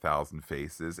Hero with a Thousand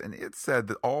Faces, and it said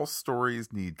that all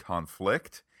stories need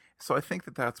conflict. So I think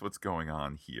that that's what's going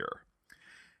on here.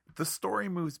 The story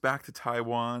moves back to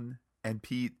Taiwan, and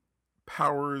Pete,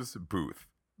 Powers Booth.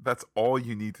 That's all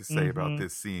you need to say about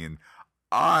this scene.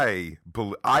 I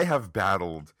have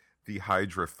battled the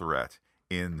Hydra threat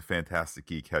in Fantastic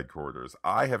Geek headquarters.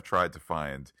 I have tried to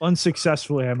find,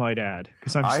 unsuccessfully, I might add,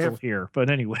 because I'm still here.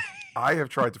 But anyway, I have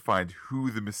tried to find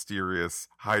who the mysterious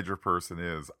Hydra person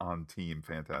is on Team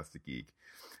Fantastic Geek.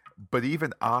 But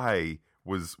even I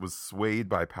was swayed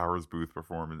by Powers Booth's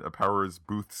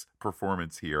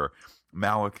performance here.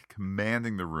 Malik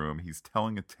commanding the room. He's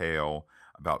telling a tale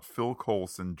about Phil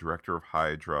Coulson, director of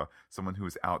Hydra, someone who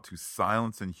is out to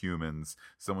silence Inhumans,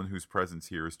 someone whose presence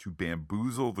here is to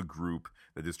bamboozle the group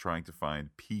that is trying to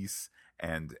find peace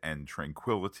and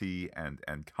tranquility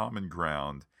and common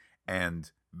ground.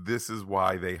 And this is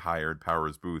why they hired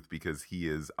Powers Booth, because he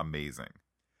is amazing.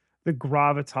 The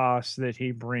gravitas that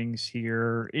he brings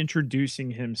here,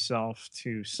 introducing himself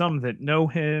to some that know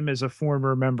him as a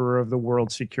former member of the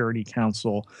World Security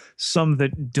Council, some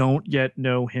that don't yet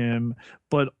know him,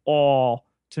 but all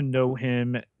to know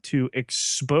him to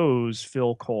expose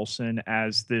Phil Coulson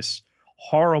as this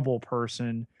horrible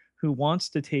person who wants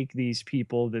to take these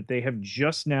people that they have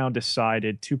just now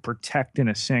decided to protect in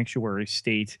a sanctuary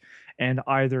state and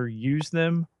either use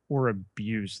them or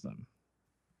abuse them.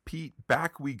 Pete,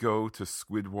 back we go to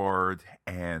Squidward,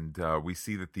 and we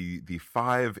see that the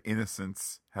 5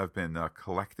 innocents have been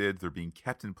collected. They're being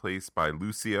kept in place by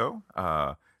Lucio.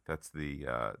 That's the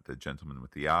gentleman with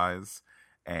the eyes,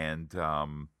 and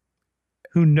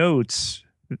who notes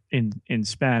in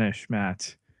Spanish,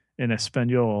 Matt, in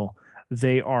Espanol,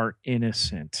 they are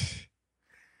innocent.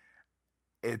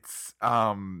 It's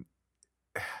I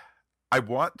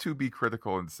want to be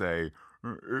critical and say,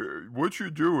 what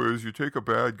you do is you take a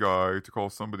bad guy to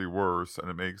call somebody worse, and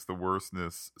it makes the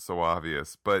worseness so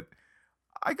obvious. But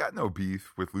I got no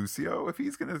beef with Lucio. If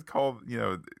he's going to call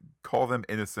them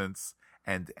innocents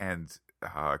and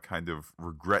kind of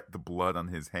regret the blood on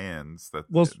his hands,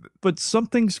 but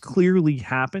something's clearly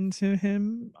happened to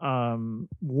him.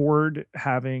 Ward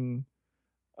having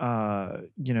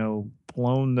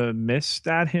blown the mist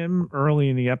at him early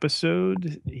in the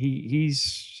episode,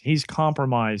 he's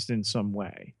compromised in some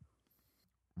way.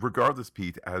 Regardless,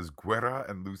 Pete, as Guerra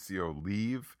and Lucio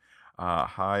leave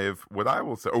Hive, what I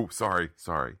will say,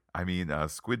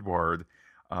 Squidward,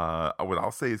 what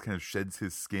I'll say is kind of sheds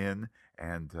his skin,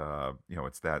 and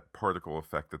it's that particle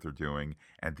effect that they're doing,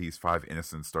 and these 5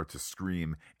 innocents start to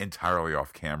scream entirely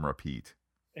off camera, Pete.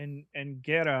 And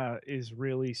Guerra is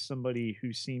really somebody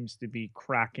who seems to be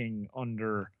cracking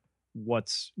under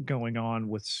what's going on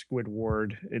with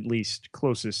Squidward, at least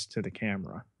closest to the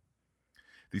camera.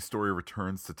 The story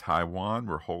returns to Taiwan,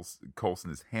 where Coulson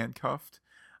is handcuffed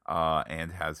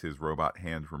and has his robot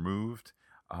hand removed.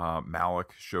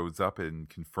 Malik shows up and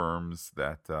confirms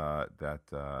that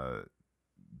the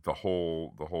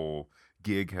whole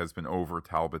gig has been over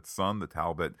Talbot's son. The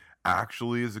Talbot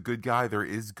actually is a good guy. There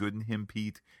is good in him,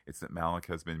 Pete. It's that Malik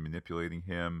has been manipulating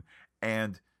him.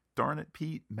 And darn it,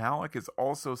 Pete, Malik is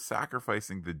also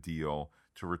sacrificing the deal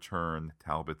to return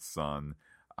Talbot's son.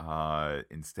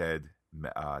 Instead,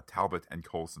 Talbot and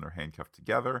Coulson are handcuffed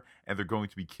together, and they're going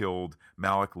to be killed.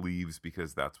 Malik leaves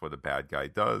because that's what a bad guy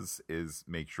does, is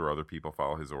make sure other people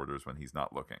follow his orders when he's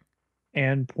not looking.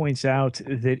 And points out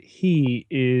that he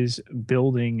is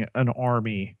building an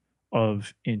army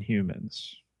of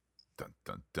Inhumans. Dun,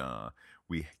 dun, dun.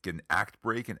 We get an act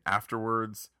break, and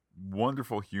afterwards,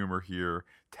 wonderful humor here.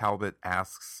 Talbot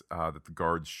asks that the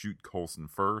guards shoot Coulson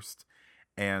first,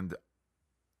 and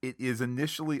it is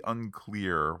initially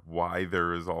unclear why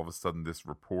there is all of a sudden this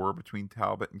rapport between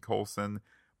Talbot and Coulson,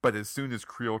 but as soon as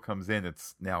Creel comes in,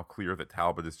 it's now clear that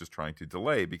Talbot is just trying to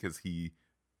delay because he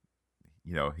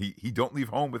don't leave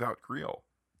home without Creel.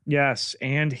 Yes,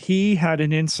 and he had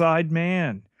an inside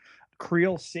man.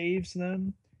 Creel saves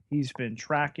them. He's been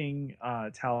tracking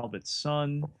Talbot's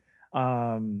son.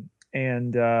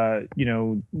 and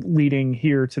leading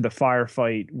here to the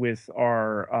firefight with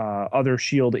our other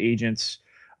Shield agents.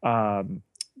 Um,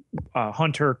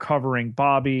 Hunter covering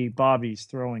Bobby. Bobby's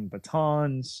throwing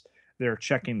batons. They're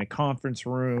checking the conference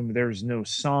room. There's no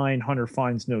sign. Hunter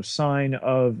finds no sign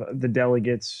of the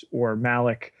delegates or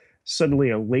Malik. Suddenly,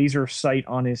 a laser sight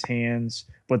on his hands,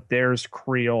 but there's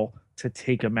Creel to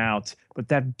take him out. But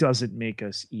that doesn't make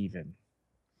us even.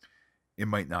 It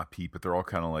might not, Pete, but they're all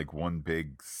kind of like one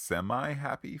big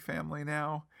semi-happy family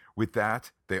now. With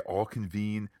that, they all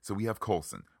convene. So we have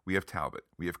Coulson, we have Talbot,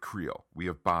 we have Creel, we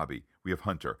have Bobby, we have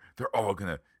Hunter. They're all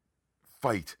gonna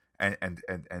fight and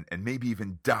maybe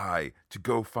even die to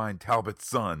go find Talbot's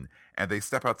son. And they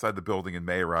step outside the building, and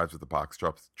May arrives with the box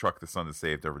truck. The son is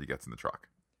saved. Everybody gets in the truck.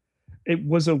 It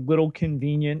was a little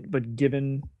convenient, but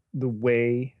given the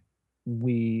way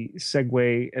we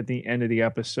segue at the end of the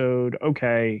episode,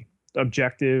 okay,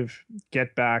 objective,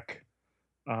 get back,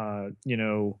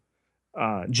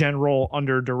 general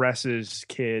under duress's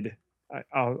kid.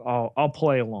 I'll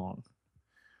play along.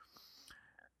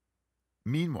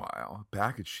 Meanwhile,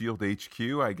 back at Shield HQ,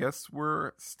 I guess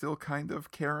we're still kind of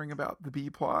caring about the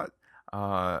B plot.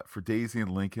 For Daisy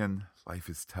and Lincoln, life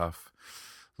is tough.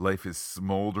 Life is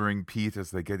smoldering, Pete,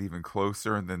 as they get even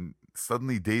closer, and then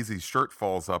suddenly Daisy's shirt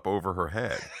falls up over her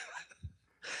head.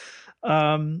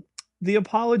 The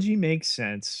apology makes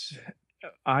sense.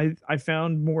 I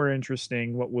found more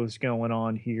interesting what was going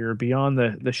on here beyond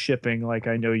the shipping, like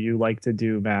I know you like to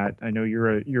do, Matt. I know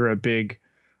you're a big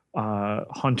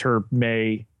Hunter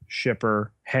May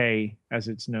shipper, Hay as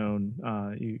it's known.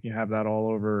 You have that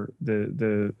all over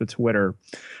the Twitter.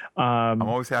 I'm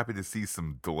always happy to see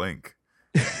some Dlink.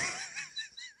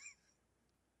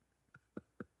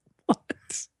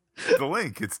 What?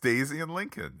 Dlink, it's Daisy and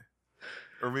Lincoln,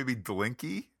 or maybe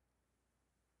Dlinky.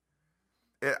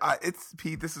 It's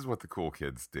Pete. This is what the cool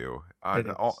kids do.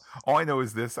 All I know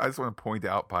is this. I just want to point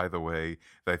out, by the way,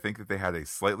 that I think that they had a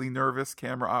slightly nervous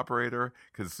camera operator,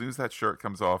 because as soon as that shirt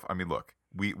comes off, I mean, look,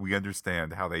 we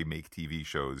understand how they make TV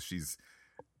shows. She's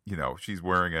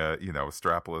wearing a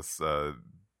strapless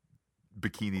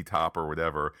bikini top or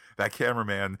whatever. That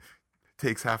cameraman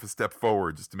takes half a step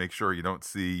forward just to make sure you don't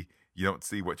see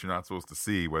what you're not supposed to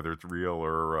see, whether it's real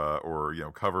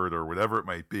or covered or whatever it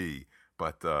might be.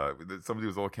 But somebody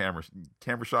was all camera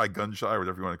shy, gun shy,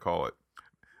 whatever you want to call it.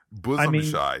 Bosom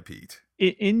shy, Pete.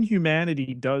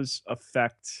 Inhumanity does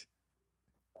affect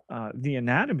the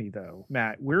anatomy, though,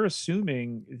 Matt. We're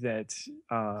assuming that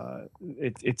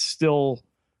it's still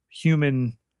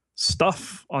human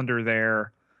stuff under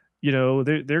there.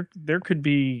 There could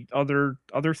be other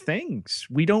things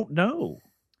we don't know.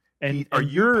 And, Pete,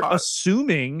 you're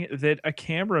assuming that a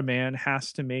cameraman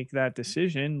has to make that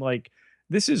decision. Like,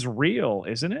 this is real,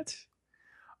 isn't it?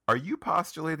 Are you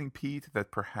postulating, Pete,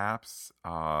 that perhaps,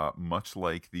 much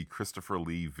like the Christopher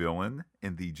Lee villain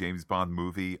in the James Bond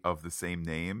movie of the same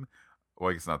name,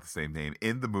 well, I guess not the same name,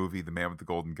 in the movie The Man with the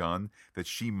Golden Gun, that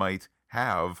she might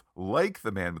have, like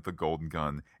the Man with the Golden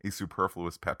Gun, a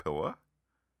superfluous papilla?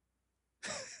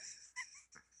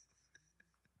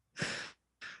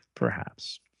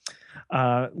 Perhaps.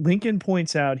 Lincoln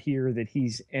points out here that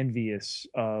he's envious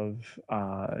of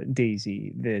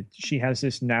Daisy, that she has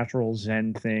this natural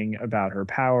Zen thing about her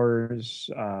powers.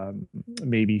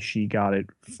 Maybe she got it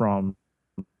from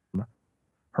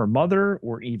her mother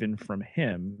or even from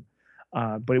him.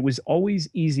 But it was always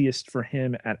easiest for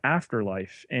him at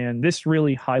Afterlife. And this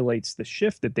really highlights the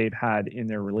shift that they've had in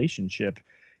their relationship.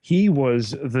 He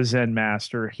was the Zen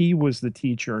master. He was the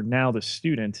teacher, now the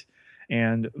student,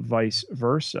 and vice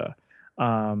versa.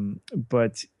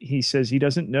 But he says he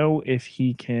doesn't know if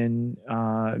he can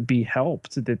be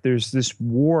helped, that there's this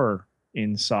war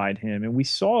inside him. And we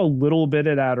saw a little bit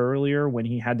of that earlier when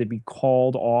he had to be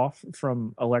called off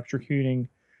from electrocuting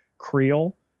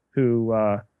Creel,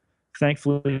 who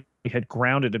thankfully had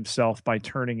grounded himself by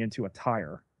turning into a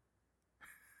tire.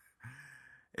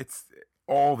 It's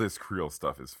all this Creel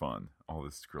stuff is fun.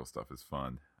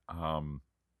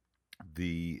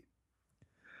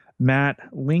 Matt,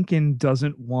 Lincoln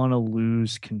doesn't want to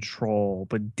lose control,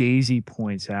 but Daisy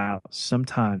points out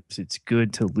sometimes it's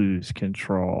good to lose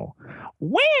control.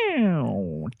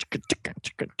 Wow!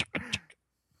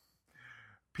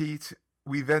 Pete,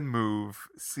 we then move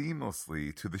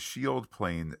seamlessly to the Shield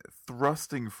plane,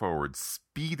 thrusting forward,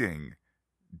 speeding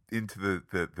into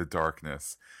the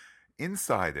darkness.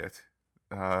 Inside it,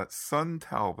 son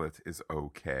Talbot is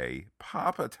okay.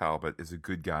 Papa Talbot is a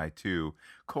good guy too.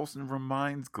 Coulson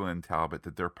reminds Glenn Talbot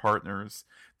that they're partners.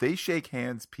 They shake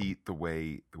hands, Pete, the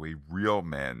way real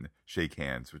men shake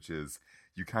hands, which is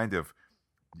you kind of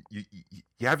you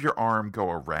have your arm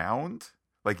go around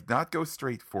Like, not go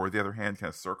straight forward. The other hand kind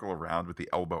of circle around with the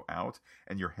elbow out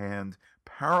and your hand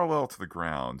parallel to the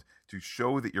ground to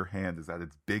show that your hand is at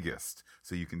its biggest.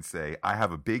 So you can say, I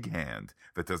have a big hand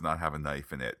that does not have a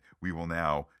knife in it. We will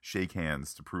now shake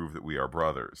hands to prove that we are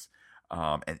brothers.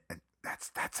 And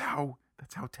that's how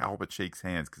Talbot shakes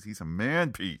hands, because he's a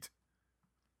man, Pete.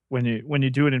 When you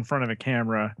do it in front of a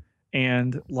camera,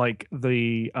 and like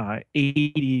the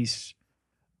 80s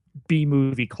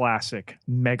B-movie classic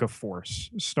Megaforce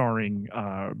starring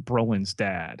Brolin's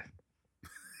dad.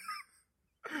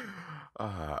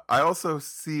 I also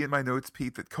see in my notes,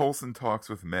 Pete, that Coulson talks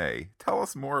with May. Tell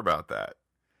us more about that.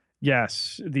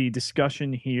 Yes, the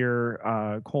discussion here,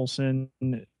 Coulson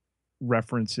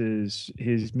references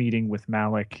his meeting with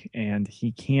Malik, and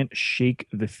he can't shake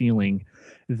the feeling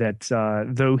that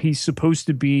though he's supposed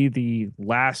to be the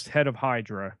last head of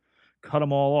Hydra, cut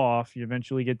them all off, you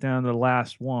eventually get down to the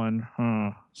last one,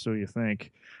 so you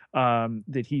think,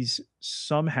 that he's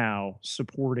somehow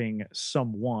supporting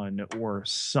someone or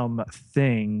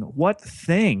something. What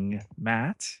thing,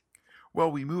 Matt? Well,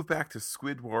 we move back to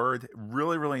Squidward.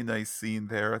 Really, really nice scene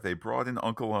there. They brought in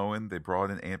Uncle Owen. They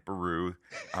brought in Aunt Beru.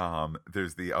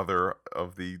 There's the other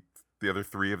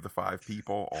three of the five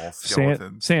people, all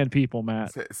skeletons. Sand people,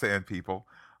 Matt. Sand people.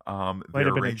 Might They're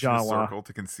have been a arranged in a Jawa. circle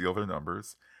to conceal their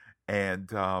numbers.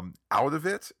 And out of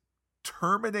it,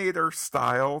 Terminator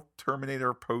style,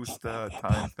 Terminator post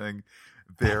time thing,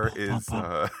 there is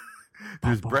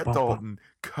there's Brett Dalton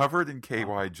covered in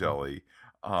KY jelly,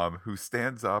 who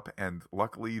stands up, and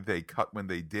luckily they cut when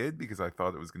they did, because I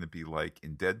thought it was going to be like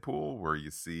in Deadpool where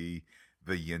you see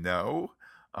the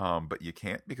but you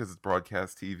can't because it's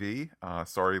broadcast TV.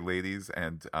 Sorry, ladies,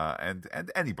 and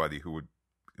anybody who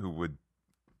would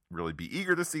really be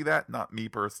eager to see that. Not me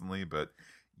personally, but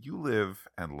you live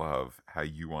and love how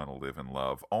you want to live and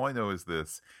love. All I know is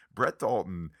this: Brett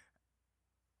Dalton,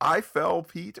 I fell,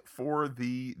 Pete, for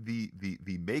the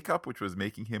makeup, which was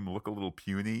making him look a little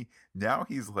puny. Now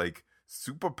he's like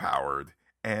super powered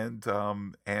and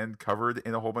covered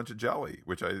in a whole bunch of jelly,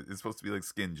 which is supposed to be like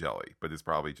skin jelly, but it's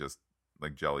probably just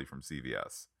like jelly from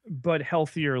CVS. But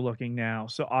healthier looking now.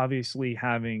 So obviously,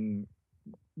 having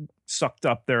sucked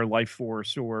up their life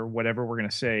force or whatever we're going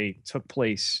to say took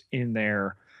place in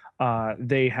there,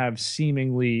 they have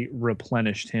seemingly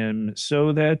replenished him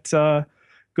so that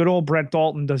good old Brett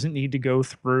Dalton doesn't need to go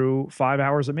through 5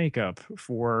 hours of makeup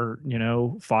for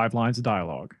 5 lines of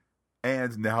dialogue.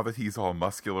 And now that he's all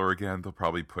muscular again, they'll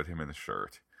probably put him in a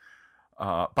shirt.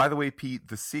 By the way, Pete,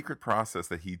 the secret process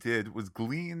that he did was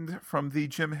gleaned from the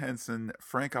Jim Henson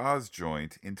Frank Oz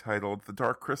joint entitled The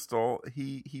Dark Crystal.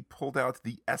 He pulled out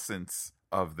the essence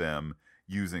of them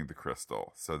using the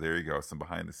crystal. So there you go, some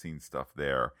behind the scenes stuff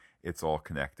there. It's all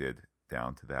connected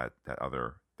down to that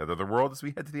other world as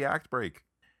we head to the act break.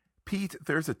 Pete,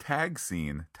 there's a tag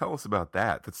scene. Tell us about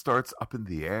that starts up in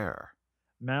the air.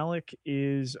 Malik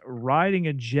is riding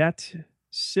a jet,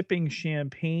 sipping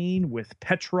champagne with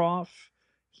Petrov,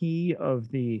 he of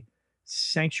the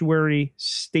Sanctuary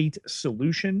State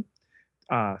Solution.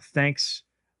 Thanks,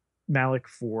 Malik,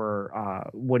 for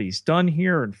what he's done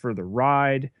here and for the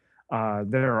ride.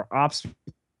 There are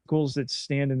obstacles that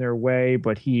stand in their way,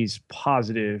 but he's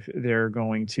positive they're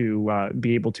going to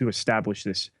be able to establish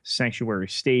this sanctuary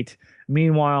state.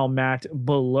 Meanwhile, Matt,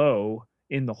 below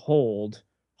in the hold,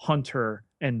 Hunter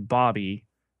and Bobby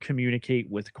communicate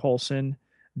with Coulson.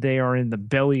 They are in the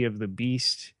belly of the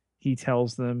beast, he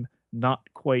tells them, not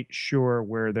quite sure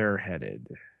where they're headed.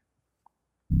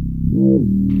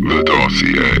 The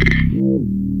dossier.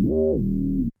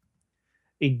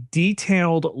 A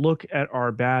detailed look at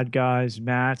our bad guys,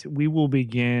 Matt. We will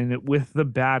begin with the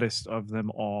baddest of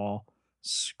them all,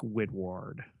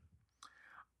 Squidward.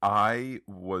 I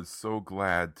was so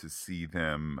glad to see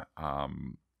them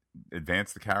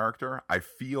advance the character. I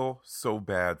feel so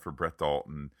bad for Brett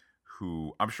Dalton,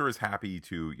 who I'm sure is happy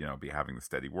to, be having the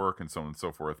steady work and so on and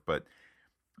so forth, but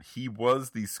he was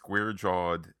the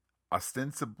square-jawed,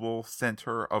 ostensible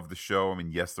center of the show. I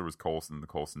mean, yes, there was Coulson, the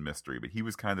Coulson mystery, but he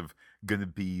was kind of going to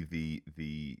be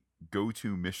the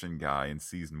go-to mission guy in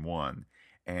season 1,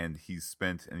 and he's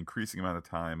spent an increasing amount of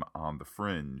time on the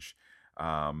fringe.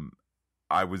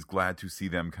 I was glad to see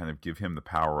them kind of give him the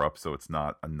power up, so it's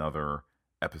not another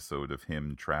episode of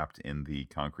him trapped in the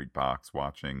concrete box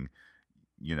watching,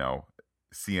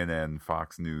 CNN,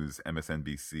 Fox News,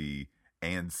 MSNBC,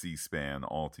 and C-SPAN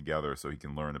all together so he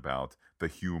can learn about the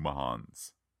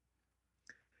humans.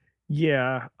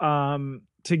 Yeah,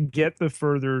 to get the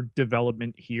further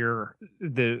development here,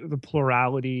 the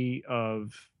plurality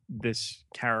of this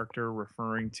character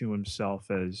referring to himself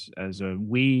as a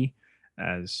we,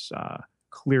 as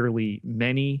clearly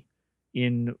many,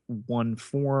 in one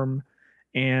form,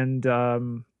 and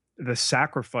the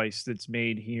sacrifice that's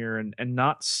made here, and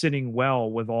not sitting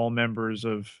well with all members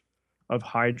of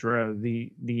Hydra,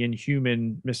 the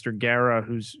Inhuman Mr. Guerra,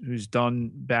 who's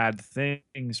done bad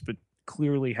things, but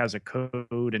clearly has a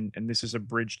code, and this is a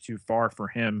bridge too far for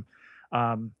him.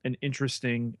 An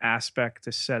interesting aspect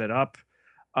to set it up,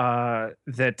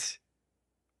 that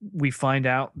we find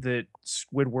out that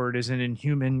Squidward is an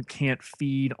Inhuman, can't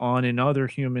feed on another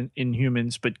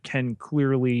Inhumans, but can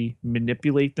clearly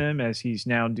manipulate them, as he's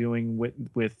now doing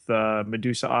with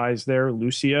Medusa Eyes there,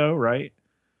 Lucio, right?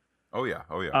 Oh yeah.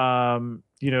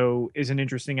 Is an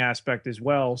interesting aspect as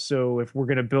well. So if we're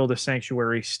going to build a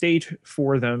sanctuary state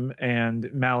for them,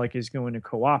 and Malik is going to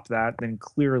co-opt that, then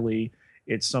clearly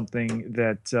it's something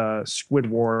that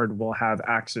Squidward will have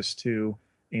access to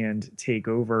and take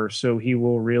over. So he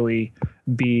will really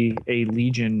be a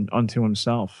legion unto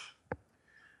himself.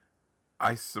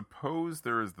 I suppose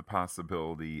there is the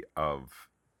possibility of,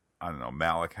 I don't know,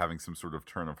 Malik having some sort of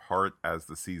turn of heart as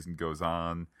the season goes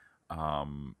on.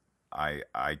 I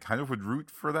kind of would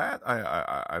root for that.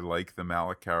 I like the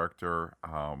Malik character.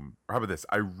 Or how about this?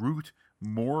 I root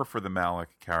more for the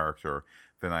Malik character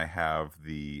than I have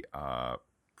the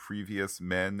previous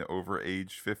men over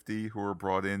age 50 who were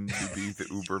brought in to be the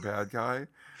uber bad guy.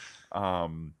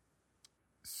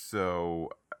 So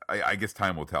I guess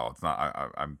time will tell. It's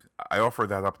not. I offer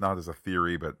that up not as a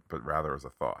theory, but rather as a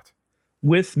thought.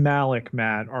 With Malik,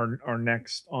 Matt, our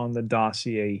next on the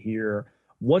dossier here.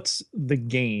 What's the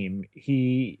game?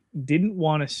 He didn't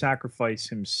want to sacrifice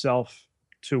himself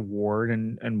to Ward,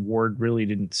 and Ward really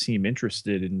didn't seem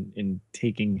interested in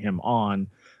taking him on.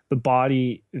 The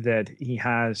body that he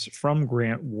has from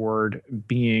Grant Ward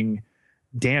being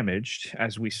damaged,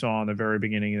 as we saw in the very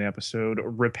beginning of the episode,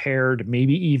 repaired,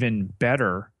 maybe even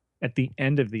better at the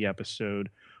end of the episode.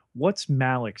 What's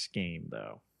Malik's game,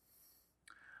 though?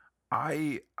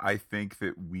 I think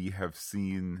that we have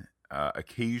seen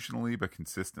occasionally but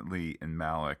consistently in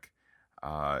Malik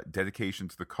dedication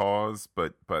to the cause,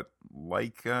 but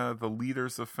like the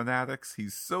leaders of Fanatics,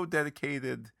 he's so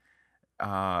dedicated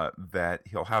that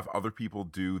he'll have other people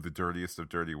do the dirtiest of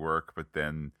dirty work, but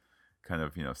then kind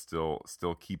of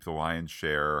still keep the lion's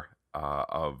share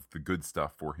of the good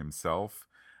stuff for himself.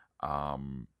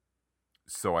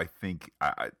 So I think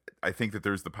that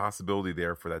there's the possibility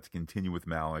there for that to continue with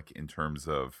Malik in terms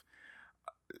of,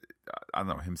 I don't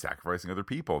know, him sacrificing other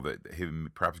people, that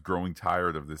him perhaps growing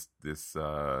tired of this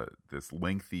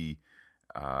lengthy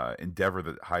endeavor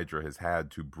that Hydra has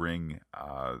had to bring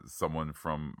someone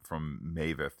from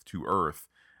Maveth to Earth.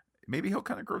 Maybe he'll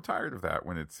kind of grow tired of that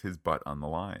when it's his butt on the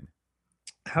line.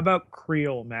 How about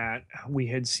Creel, Matt? We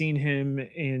had seen him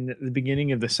in the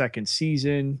beginning of the second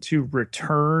season to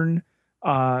return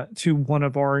to one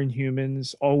of our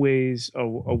Inhumans. Always a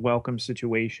welcome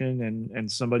situation,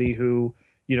 and somebody who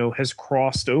has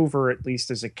crossed over, at least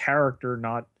as a character,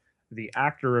 not the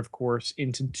actor, of course,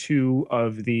 into two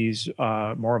of these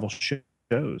Marvel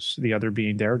shows, the other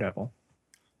being Daredevil.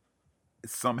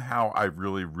 Somehow I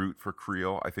really root for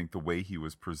Creel. I think the way he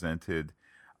was presented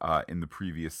in the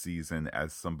previous season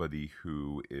as somebody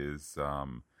who is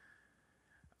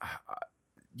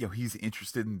he's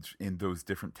interested in those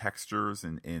different textures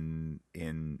and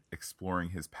in exploring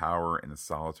his power in a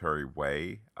solitary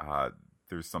way.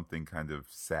 There's something kind of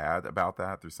sad about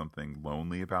that. There's something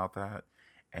lonely about that.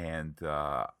 And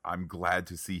I'm glad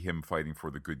to see him fighting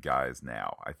for the good guys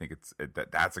now. I think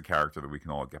that's a character that we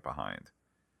can all get behind.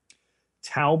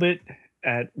 Talbot,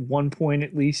 at one point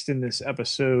at least in this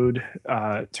episode,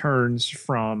 turns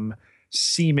from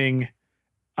seeming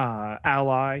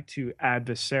ally to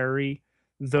adversary.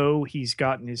 Though he's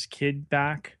gotten his kid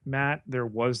back, Matt, there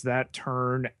was that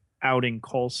turn outing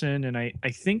Coulson. And I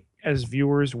think as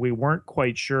viewers, we weren't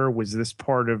quite sure, was this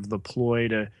part of the ploy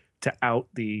to out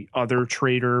the other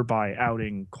traitor by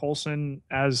outing Coulson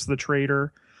as the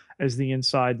traitor, as the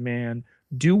inside man?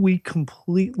 Do we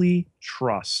completely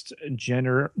trust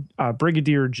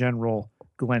Brigadier General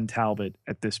Glenn Talbot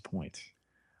at this point?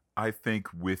 I think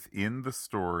within the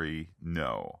story,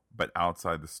 no. But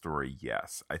outside the story,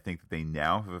 yes. I think that they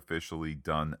now have officially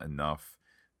done enough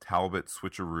Talbot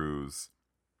switcheroos,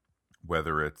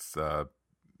 whether it's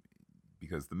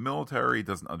because the military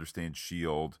doesn't understand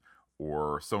S.H.I.E.L.D.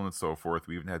 or so on and so forth.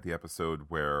 We even had the episode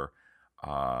where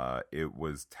it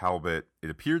was Talbot. It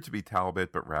appeared to be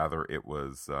Talbot, but rather it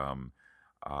was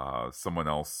someone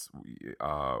else.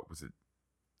 Was it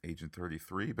Agent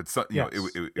 33? But yes.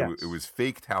 It was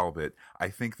fake Talbot. I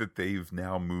think that they've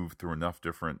now moved through enough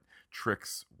different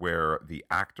tricks where the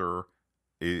actor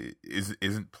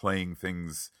isn't playing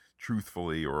things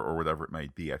truthfully or whatever it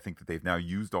might be. I think that they've now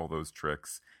used all those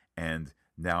tricks, and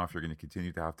now if you're going to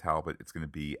continue to have Talbot, it's going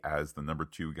to be as the number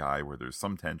 2 guy where there's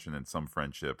some tension and some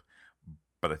friendship,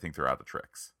 but I think they're out of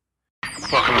tricks.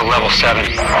 Welcome to level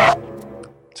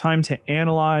 7. Time to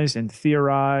analyze and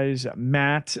theorize.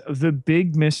 Matt, the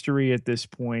big mystery at this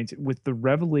point, with the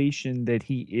revelation that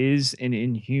he is an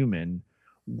Inhuman,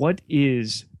 what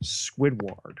is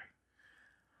Squidward?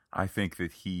 I think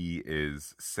that he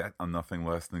is set on nothing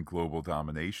less than global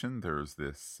domination. There's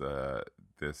this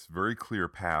very clear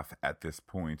path at this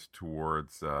point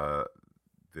towards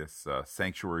this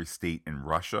sanctuary state in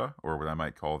Russia, or what I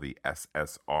might call the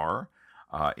SSR,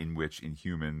 in which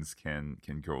Inhumans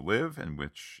can go live, and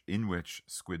in which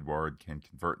Squidward can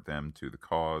convert them to the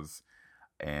cause.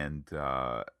 And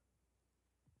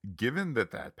given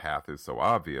that path is so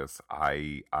obvious,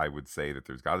 I would say that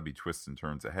there's got to be twists and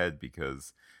turns ahead,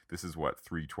 because this is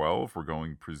 312. We're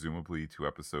going presumably to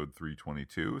episode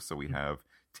 322, so we have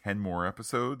 10 more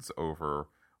episodes over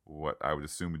what I would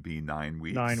assume would be 9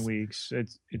 weeks. 9 weeks.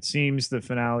 It seems the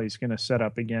finale is going to set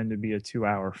up again to be a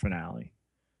 2-hour finale,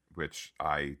 which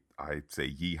I say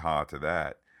yeehaw to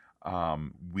that.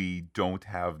 We don't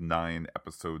have 9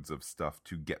 episodes of stuff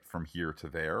to get from here to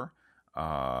there.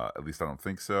 At least I don't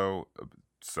think so.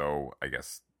 So I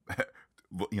guess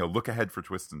look ahead for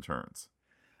twists and turns.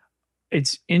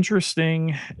 It's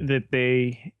interesting that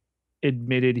they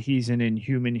admitted he's an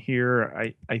Inhuman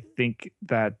here. I think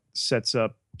that sets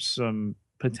up some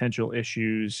potential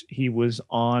issues. He was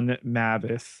on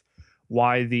Maveth.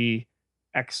 Why the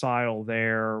exile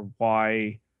there?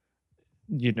 Why,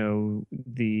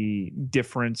 the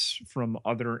difference from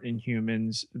other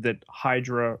Inhumans that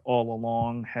Hydra all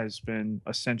along has been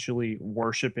essentially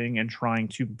worshiping and trying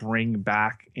to bring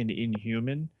back an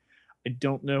Inhuman. I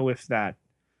don't know if that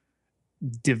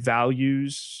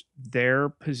devalues their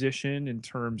position in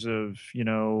terms of,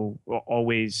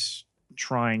 always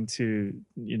trying to,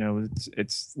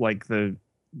 it's like the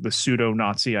pseudo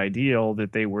Nazi ideal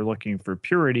that they were looking for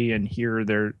purity, and here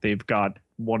they've got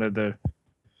one of the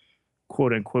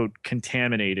quote unquote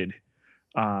contaminated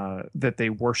that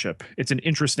they worship. It's an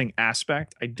interesting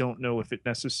aspect. I don't know if it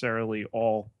necessarily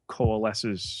all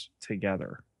coalesces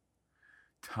together.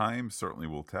 Time certainly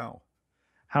will tell.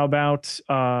 How about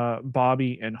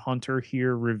Bobby and Hunter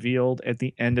here revealed at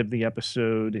the end of the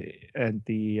episode at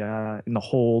the in the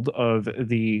hold of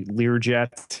the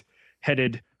Learjet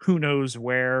headed who knows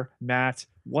where? Matt,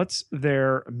 what's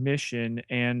their mission,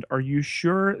 and are you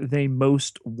sure they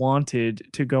most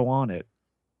wanted to go on it?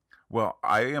 Well,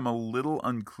 I am a little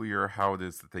unclear how it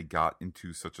is that they got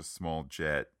into such a small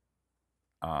jet,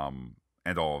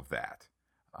 and all of that.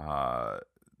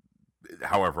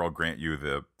 However, I'll grant you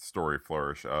the story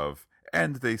flourish of,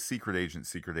 and they secret agent,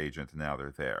 and now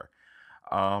they're there.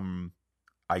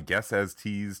 I guess as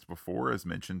teased before, as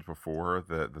mentioned before,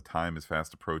 the time is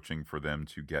fast approaching for them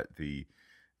to get the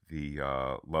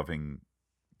loving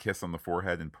kiss on the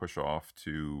forehead and push off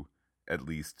to at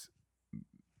least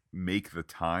make the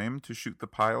time to shoot the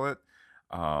pilot.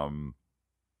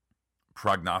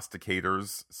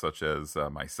 Prognosticators such as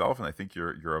myself, and I think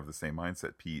you're of the same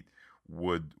mindset, Pete,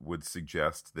 would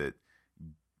suggest that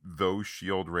those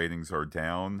S.H.I.E.L.D. ratings are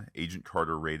down. Agent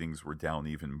Carter ratings were down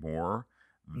even more.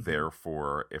 Mm-hmm.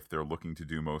 Therefore, if they're looking to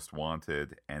do Most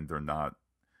Wanted and they're not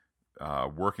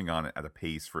working on it at a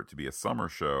pace for it to be a summer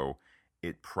show,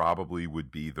 it probably would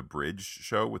be the bridge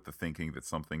show, with the thinking that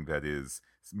something that is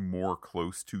more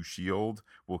close to S.H.I.E.L.D.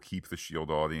 will keep the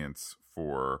S.H.I.E.L.D. audience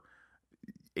for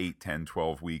 8, 10,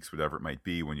 12 weeks, whatever it might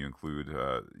be, when you include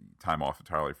time off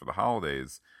entirely for the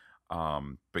holidays.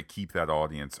 But keep that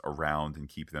audience around and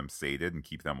keep them sated and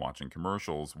keep them watching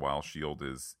commercials while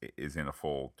S.H.I.E.L.D. is in a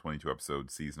full 22-episode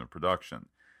season of production.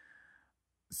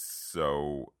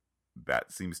 So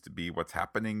that seems to be what's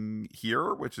happening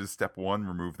here, which is step one,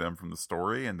 remove them from the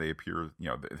story, and they appear,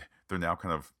 they're now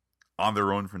kind of on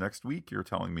their own for next week. You're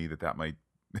telling me that might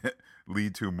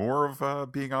lead to more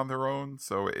of being on their own,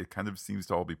 so it kind of seems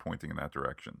to all be pointing in that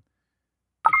direction.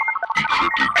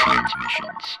 Encrypted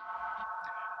transmissions.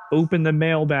 Open the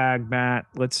mailbag, Matt.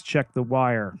 Let's check the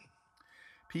wire.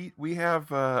 Pete, we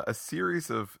have a series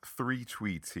of 3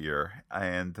 tweets here,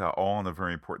 and all on a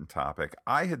very important topic.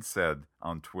 I had said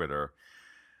on Twitter,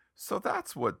 so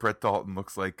that's what Brett Dalton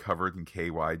looks like covered in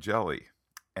KY jelly.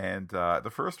 And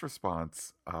the first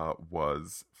response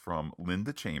was from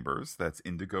Linda Chambers. That's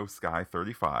Indigo Sky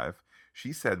 35.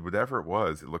 She said whatever it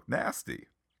was, it looked nasty.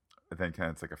 And then kind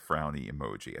of it's like a frowny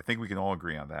emoji. I think we can all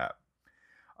agree on that.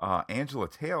 Angela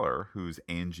Taylor, who's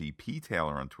Angie P.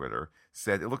 Taylor on Twitter,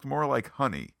 said it looked more like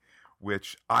honey,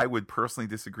 which I would personally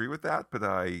disagree with that, but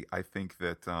I think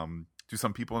that to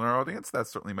some people in our audience, that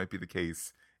certainly might be the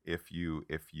case if you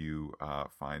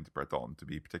find Brett Dalton to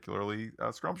be particularly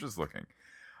scrumptious looking.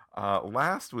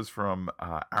 Last was from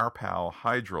our pal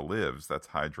Hydra Lives, that's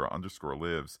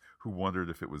Hydra_Lives, who wondered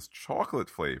if it was chocolate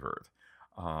flavored.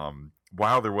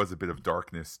 While there was a bit of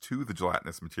darkness to the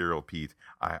gelatinous material, Pete,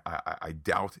 I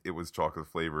doubt it was chocolate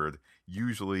flavored.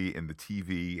 Usually in the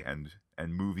TV and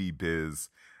movie biz,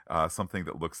 something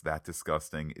that looks that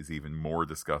disgusting is even more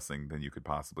disgusting than you could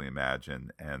possibly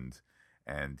imagine. And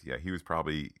yeah, he was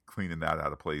probably cleaning that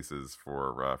out of places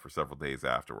for several days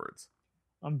afterwards.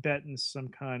 I'm betting some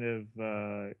kind of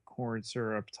corn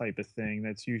syrup type of thing.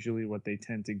 That's usually what they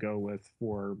tend to go with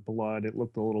for blood. It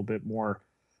looked a little bit more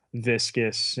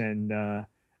viscous and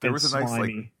there was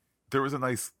slimy. There was a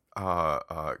nice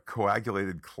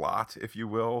coagulated clot, if you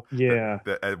will. Yeah.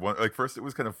 That at one, like first it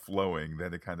was kind of flowing,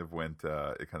 then it kind of went.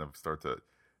 It kind of started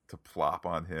to plop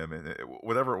on him, and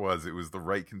whatever it was the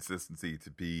right consistency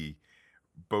to be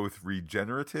both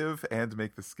regenerative and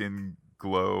make the skin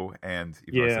glow. And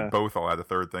if I said both, I'll add a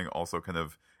third thing, also kind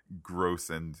of gross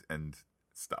and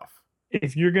stuff.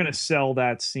 If you're going to sell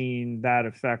that scene, that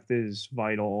effect is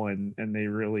vital, and they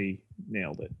really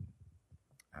nailed it.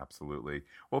 Absolutely.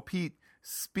 Well, Pete,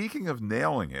 speaking of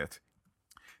nailing it,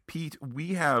 Pete,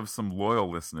 we have some loyal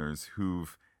listeners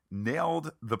who've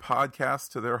nailed the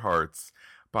podcast to their hearts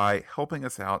by helping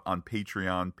us out on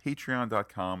Patreon,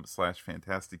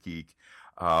 patreon.com/fantasticgeek,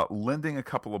 lending a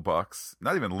couple of bucks,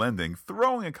 not even lending,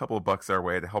 throwing a couple of bucks our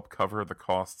way to help cover the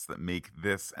costs that make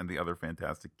this and the other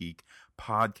Fantastic Geek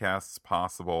podcasts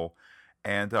possible.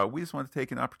 And we just want to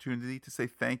take an opportunity to say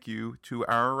thank you to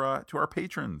our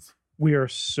patrons. We are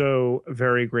so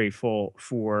very grateful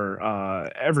for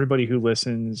everybody who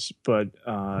listens, but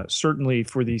certainly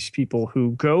for these people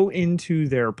who go into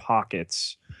their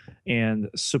pockets and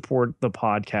support the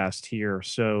podcast here.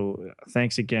 So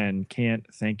thanks again. Can't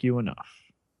thank you enough.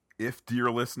 If, dear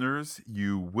listeners,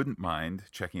 you wouldn't mind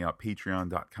checking out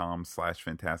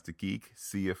patreon.com/fantasticgeek,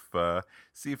 see if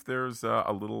there's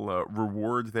a little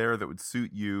reward there that would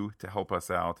suit you to help us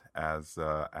out, as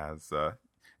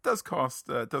does cost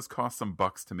some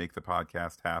bucks to make the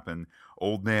podcast happen.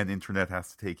 Old man internet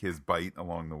has to take his bite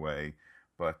along the way,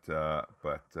 but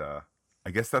I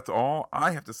guess that's all I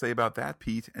have to say about that.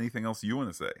 Pete, anything else you want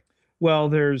to say? Well,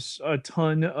 there's a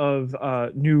ton of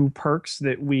new perks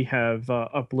that we have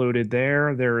uploaded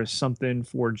there. There is something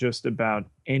for just about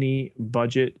any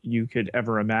budget you could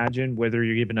ever imagine, whether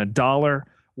you're given $1,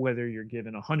 whether you're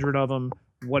given 100 of them,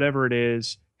 whatever it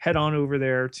is. Head on over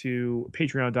there to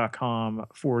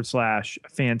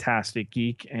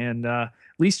patreon.com/fantasticgeek and at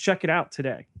least check it out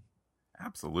today.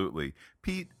 Absolutely.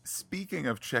 Pete, speaking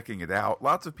of checking it out,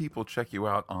 lots of people check you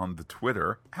out on the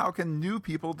Twitter. How can new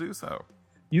people do so?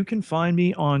 You can find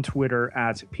me on Twitter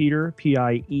at Peter,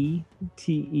 Pieterj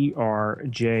Ketelaar,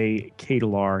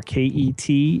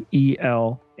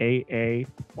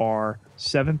 KETELAAR,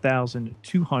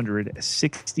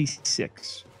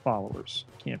 7,266 followers.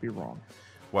 Can't be wrong.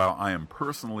 While I am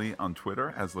personally on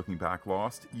Twitter as Looking Back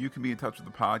Lost, you can be in touch with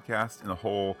the podcast in a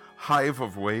whole hive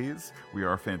of ways. We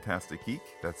are Fantastic Geek.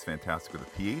 That's fantastic with a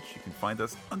PH. You can find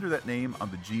us under that name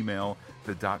on the Gmail,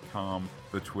 the .com,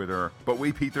 the Twitter. But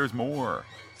wait, Pete, there's more.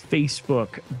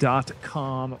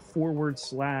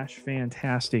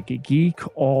 Facebook.com/Fantastic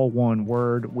Geek, all one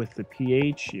word with the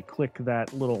PH. You click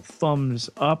that little thumbs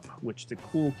up, which the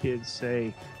cool kids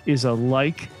say is a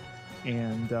like,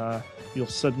 and you'll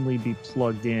suddenly be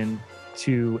plugged in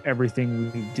to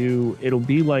everything we do. It'll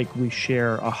be like we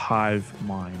share a hive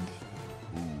mind.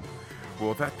 Ooh. Well,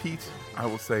 with that, Pete, I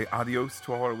will say adios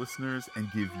to all our listeners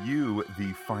and give you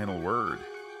the final word.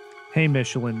 Hey,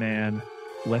 Michelin Man,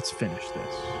 let's finish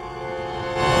this.